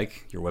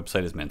 Mike, your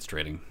website is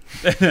menstruating.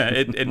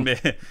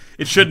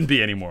 It shouldn't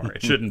be anymore.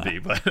 It shouldn't be,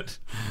 but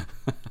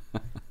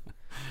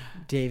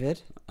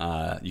David.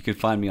 You can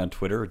find me on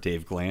Twitter,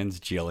 Dave Glanz,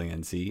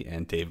 GLANZ,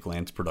 and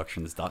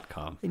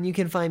DaveGlanzProductions.com. And you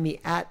can find me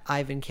at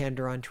Ivan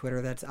Kander on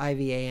Twitter. That's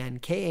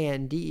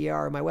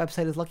IvanKander. My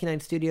website is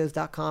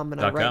Lucky9Studios.com,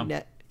 and I write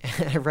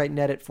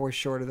net at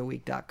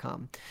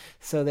forshortoftheweek.com.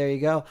 So there you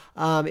go.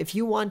 If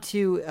you want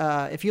to,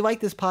 if you like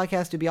this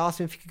podcast, it'd be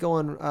awesome if you could go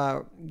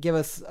and give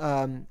us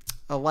a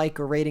like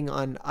or rating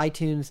on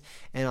iTunes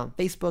and on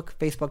Facebook,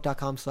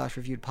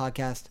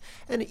 facebook.com/reviewedpodcast,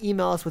 and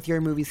email us with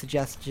your movie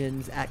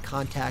suggestions at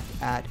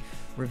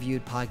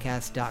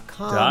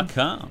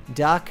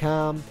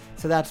contact@reviewedpodcast.com.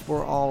 So that's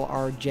where all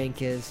our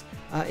jank is.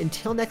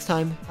 Until next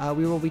time,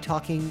 we will be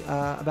talking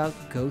about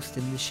Ghost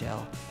in the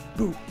Shell.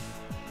 Boo.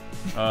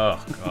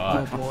 Oh,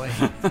 God. Oh, boy.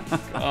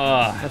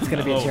 That's going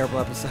to be a terrible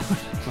episode.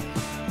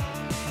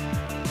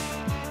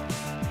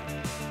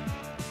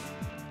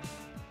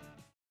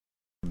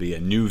 Be a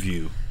new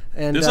view.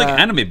 And there's like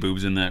anime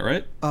boobs in that,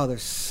 right? Oh,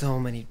 there's so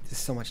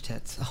much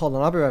tits. Hold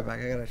on, I'll be right back.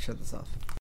 I gotta shut this off.